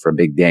probably in for a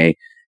big day.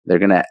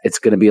 It's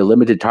going to be a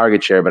limited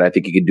target share, but I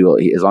think he could do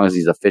it as long as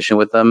he's efficient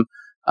with them.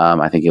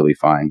 I think he'll be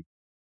fine.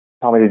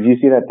 Tommy, did you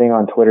see that thing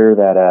on Twitter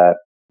that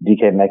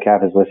DK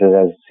Metcalf is listed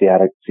as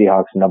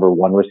Seahawks number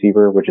one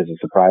receiver, which is a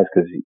surprise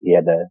because he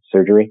had the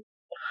surgery?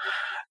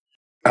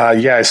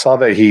 Yeah, I saw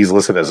that he's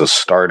listed as a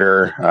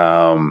starter,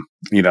 and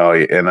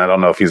I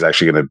don't know if he's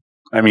actually going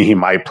to, he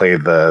might play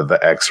the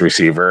X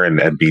receiver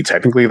and be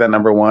technically that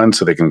number one,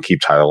 so they can keep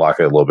Tyler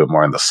Lockett a little bit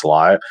more in the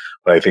slot.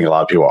 But I think a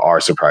lot of people are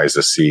surprised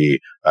to see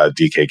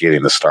DK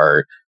getting the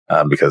start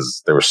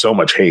because there was so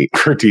much hate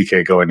for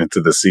DK going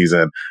into the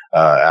season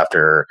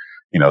after,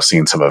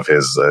 seeing some of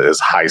his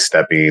high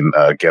stepping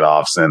get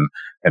offs and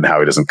how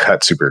he doesn't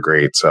cut super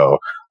great. So,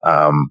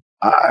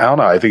 I don't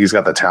know. I think he's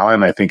got the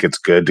talent. I think it's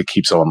good to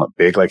keep someone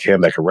big like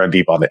him that can run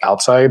deep on the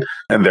outside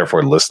and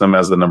therefore list him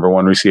as the number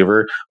one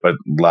receiver, but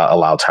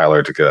allow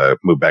Tyler to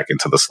move back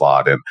into the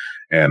slot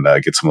and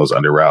get some of those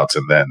under routes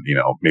and then,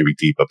 maybe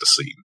deep up the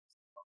seam.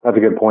 That's a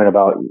good point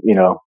about,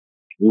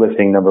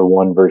 listing number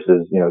one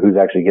versus, who's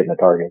actually getting the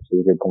targets.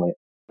 It's a good point.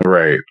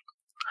 Right.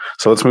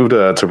 So let's move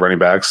to running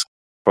backs.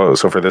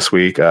 So for this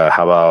week,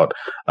 how about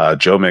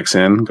Joe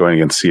Mixon going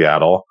against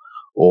Seattle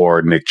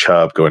or Nick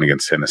Chubb going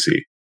against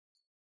Tennessee?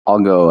 I'll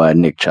go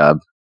Nick Chubb.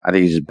 I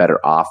think he's just better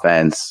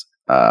offense.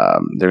 They're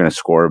going to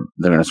score.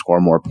 They're going to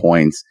score more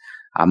points.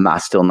 I'm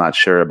still not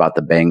sure about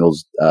the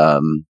Bengals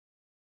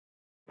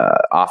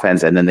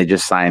offense. And then they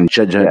just signed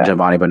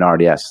Giovanni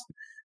Bernard. Yes.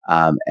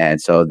 And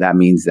so that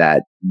means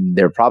that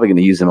they're probably going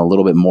to use him a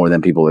little bit more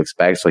than people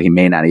expect. So he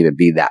may not even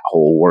be that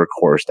whole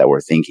workhorse that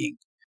we're thinking.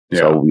 Yeah.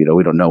 So,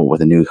 we don't know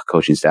with the new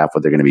coaching staff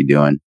what they're going to be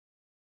doing.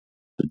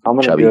 I'm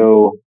going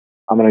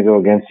to go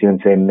against you and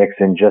say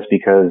Mixon just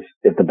because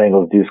if the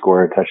Bengals do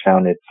score a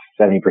touchdown, it's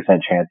 70%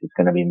 chance it's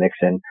going to be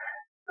Mixon.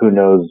 Who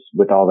knows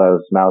with all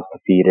those mouths to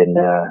feed in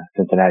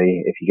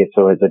Cincinnati if you get,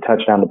 so it's a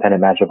touchdown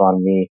dependent matchup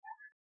on me,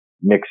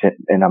 Mixon,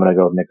 and I'm going to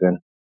go with Mixon.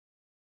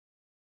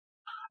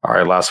 All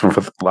right, last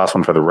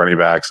one for the running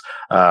backs.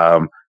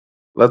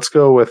 Let's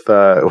go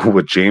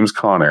with James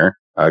Conner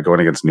going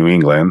against New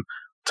England.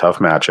 Tough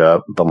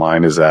matchup. The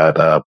line is at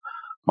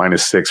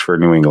 -6 for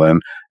New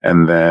England,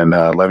 and then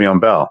Le'Veon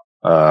Bell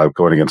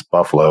going against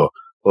Buffalo. A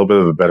little bit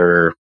of a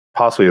better,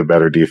 possibly a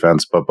better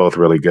defense, but both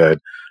really good.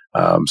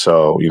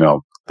 So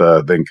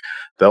the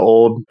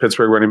old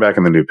Pittsburgh running back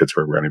and the new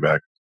Pittsburgh running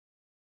back.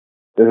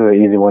 This is an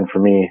easy one for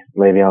me.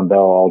 Le'Veon Bell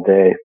all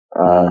day.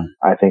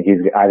 I think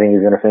he's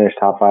going to finish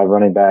top 5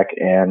 running back,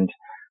 and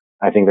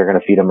I think they're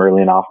going to feed him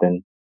early and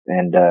often.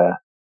 And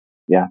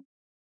yeah.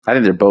 I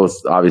think they're both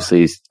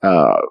obviously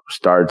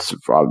starts,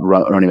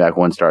 running back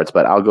one starts,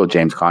 but I'll go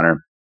James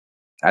Conner.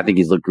 I think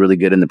he's looked really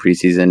good in the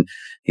preseason.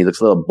 He looks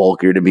a little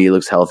bulkier to me. He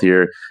looks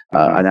healthier.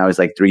 And now he's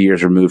like 3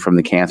 years removed from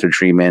the cancer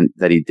treatment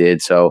that he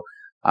did. So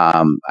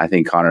I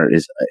think Conner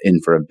is in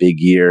for a big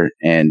year,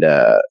 and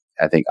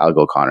I think I'll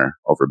go Conner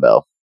over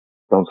Bell.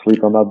 Don't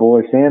sleep on my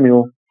boy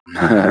Samuel.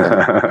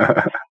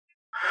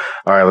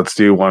 All right, let's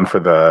do one for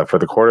the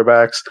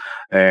quarterbacks,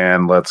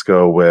 and let's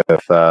go with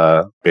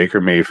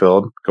Baker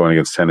Mayfield going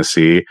against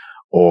Tennessee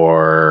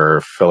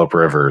or Phillip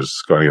Rivers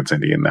going against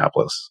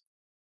Indianapolis.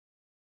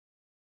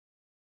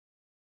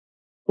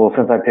 Well,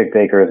 since I picked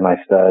Baker as my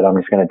stud, I'm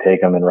just going to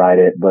take him and ride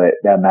it. But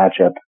that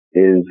matchup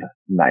is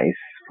nice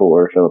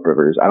for Phillip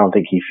Rivers. I don't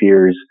think he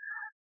fears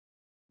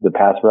the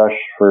pass rush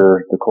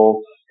for the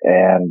Colts,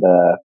 and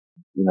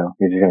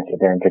he's just going to sit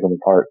there and pick them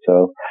apart.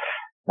 So.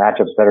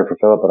 Matchup's better for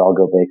Phillip, but I'll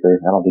go Baker.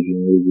 I don't think you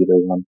can lose either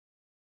one.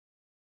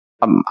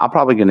 I'm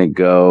probably going to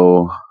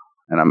go,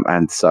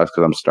 and it sucks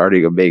because I'm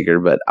starting a Baker,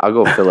 but I'll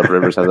go Phillip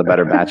Rivers has a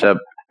better matchup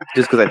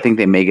just because I think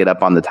they may get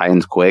up on the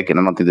Titans quick, and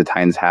I don't think the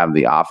Titans have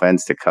the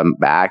offense to come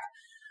back.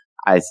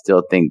 I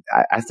still think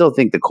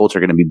the Colts are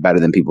going to be better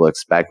than people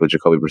expect with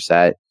Jacoby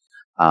Brissett,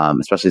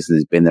 especially since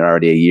he's been there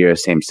already a year,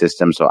 same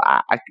system. So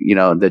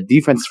the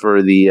defense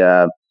for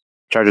the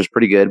Chargers is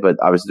pretty good, but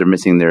obviously they're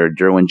missing their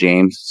Derwin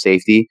James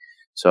safety.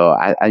 So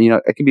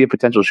it could be a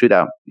potential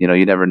shootout. You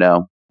never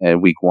know in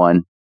week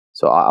 1.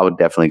 So I would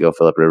definitely go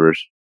Phillip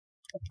Rivers.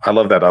 I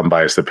love that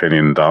unbiased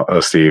opinion,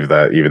 Steve,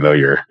 that even though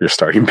you're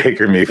starting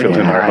Baker Mayfield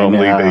in our home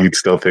league, that you'd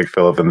still pick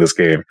Phillip in this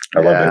game. I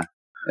love it.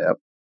 Yep.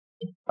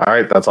 All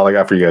right, that's all I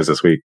got for you guys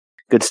this week.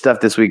 Good stuff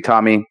this week,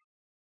 Tommy.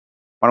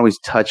 Why don't we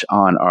touch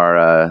on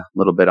our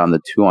little bit on the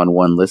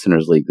 2-on-1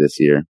 Listeners League this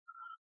year?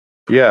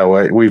 Yeah,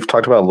 we've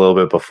talked about a little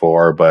bit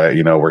before, but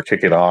we're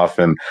kicking off,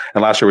 and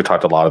last year we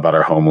talked a lot about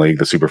our home league,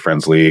 the Super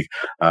Friends League,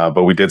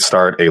 but we did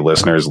start a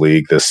Listeners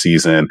League this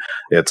season.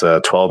 It's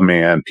a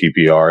 12-man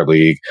PPR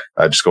league,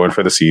 just going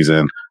for the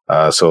season,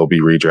 so it'll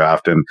be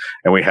redraft, and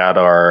we had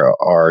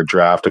our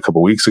draft a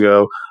couple weeks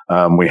ago.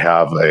 We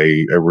have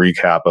a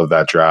recap of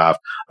that draft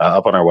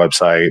up on our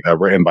website,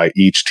 written by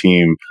each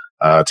team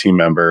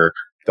member.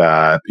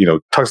 That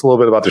talks a little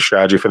bit about their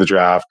strategy for the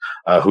draft,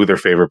 who their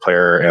favorite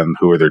player and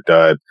who their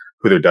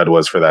dud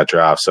was for that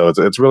draft. So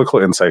it's really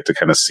cool insight to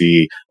kind of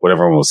see what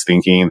everyone was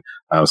thinking,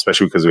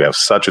 especially because we have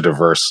such a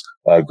diverse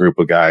group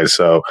of guys.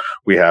 So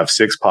we have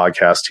 6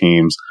 podcast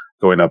teams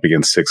going up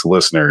against 6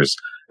 listeners.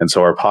 And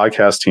so our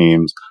podcast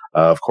teams,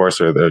 of course,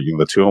 are the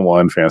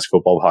 2-on-1 Fantasy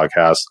Football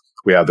Podcast.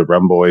 We have the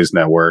Rum Boys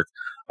Network,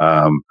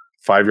 5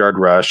 Yard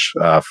Rush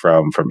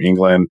from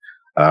England.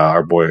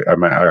 Our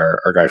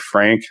guy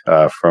Frank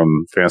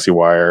from Fantasy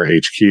Wire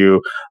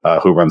HQ,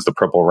 who runs the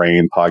Purple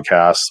Rain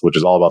podcast, which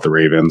is all about the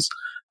Ravens.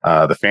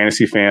 The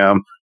Fantasy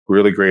Fam,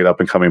 really great up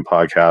and coming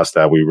podcast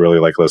that we really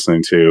like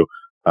listening to.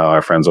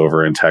 Our friends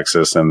over in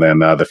Texas, and then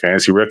the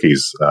Fantasy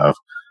Rookies,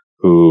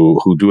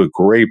 who do a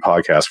great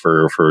podcast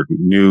for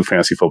new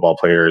fantasy football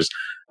players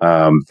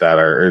that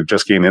are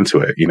just getting into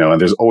it. And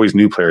there's always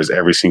new players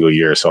every single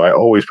year, so I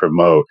always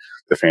promote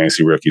the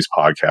Fantasy Rookies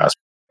podcast.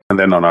 And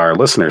then on our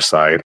listener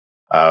side,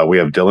 we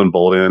have Dylan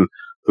Bolden,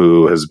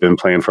 who has been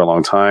playing for a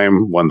long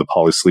time, won the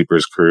Poly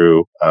Sleepers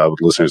crew with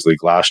Listeners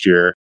League last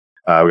year.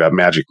 We got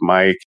Magic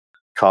Mike,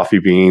 Coffee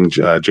Bean,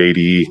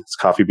 JD, it's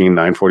Coffee Bean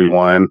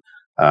 941.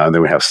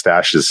 Then we have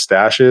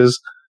Stashes.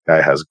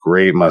 Guy has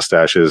great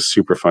mustaches,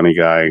 super funny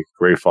guy,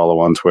 great follow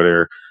on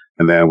Twitter.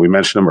 And then we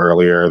mentioned him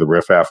earlier, the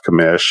Riff-Raff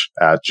Commish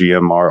at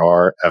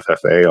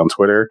GMRRFFA on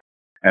Twitter.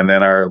 And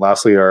then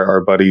lastly,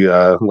 our buddy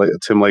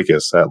Tim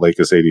Lakis at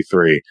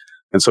Lakis83.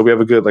 And so we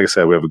have a good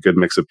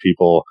mix of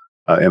people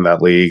in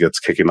that league. It's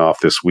kicking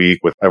off this week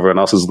with everyone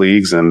else's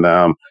leagues. And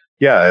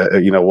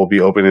we'll be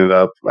opening it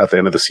up at the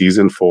end of the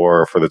season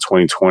for the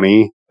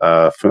 2020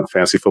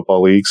 Fantasy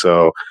Football League.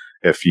 So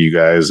if you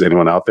guys,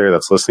 anyone out there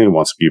that's listening,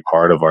 wants to be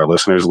part of our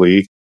Listeners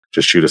League,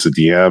 just shoot us a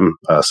DM,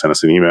 send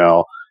us an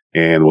email,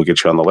 and we'll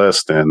get you on the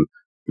list. And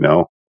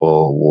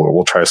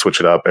we'll try to switch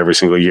it up every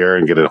single year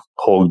and get a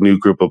whole new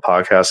group of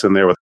podcasts in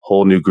there with a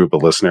whole new group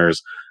of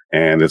listeners.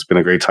 And it's been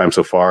a great time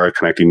so far,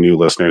 connecting new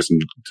listeners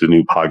to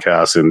new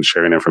podcasts and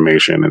sharing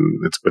information.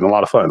 And it's been a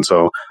lot of fun.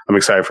 So I'm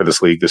excited for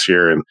this league this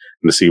year and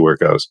to see where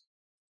it goes.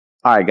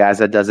 All right, guys,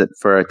 that does it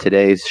for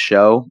today's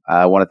show.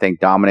 I want to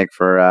thank Dominic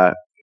for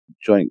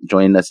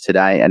joining us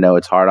today. I know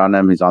it's hard on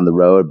him. He's on the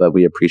road, but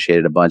we appreciate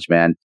it a bunch,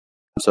 man.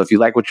 So if you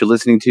like what you're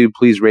listening to,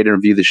 please rate and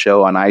review the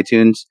show on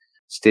iTunes,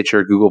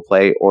 Stitcher, Google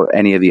Play, or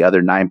any of the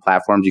other 9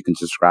 platforms you can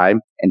subscribe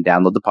and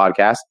download the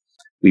podcast.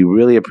 We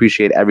really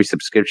appreciate every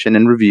subscription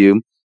and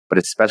review, but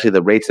especially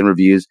the rates and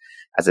reviews,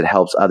 as it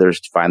helps others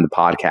to find the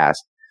podcast.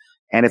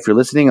 And if you're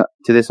listening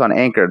to this on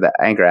Anchor, the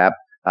Anchor app,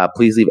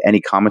 please leave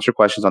any comments or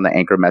questions on the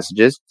Anchor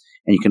messages.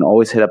 And you can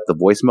always hit up the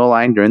voicemail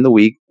line during the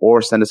week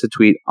or send us a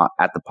tweet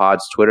at the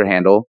pod's Twitter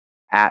handle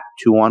at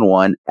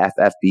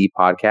 2on1FFB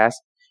podcast.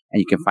 And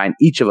you can find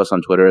each of us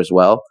on Twitter as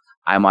well.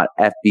 I'm on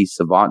FB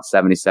Savant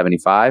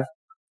 7075.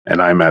 And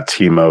I'm at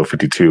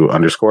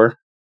Timo52_.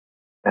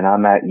 And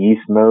I'm at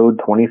Yeast Mode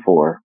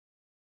 24.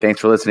 Thanks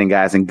for listening,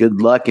 guys, and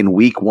good luck in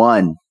week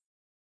 1.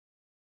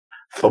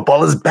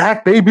 Football is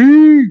back,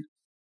 baby!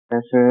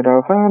 Fantasy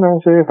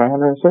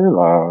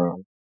love.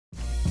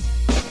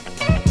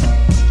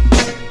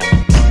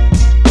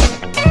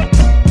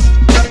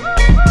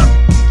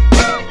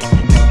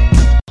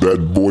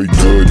 That boy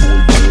good.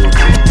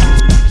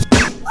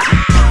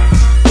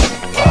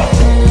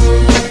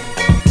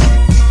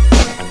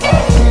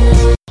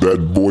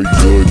 That boy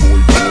good.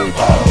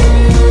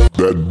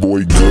 That boy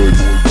good.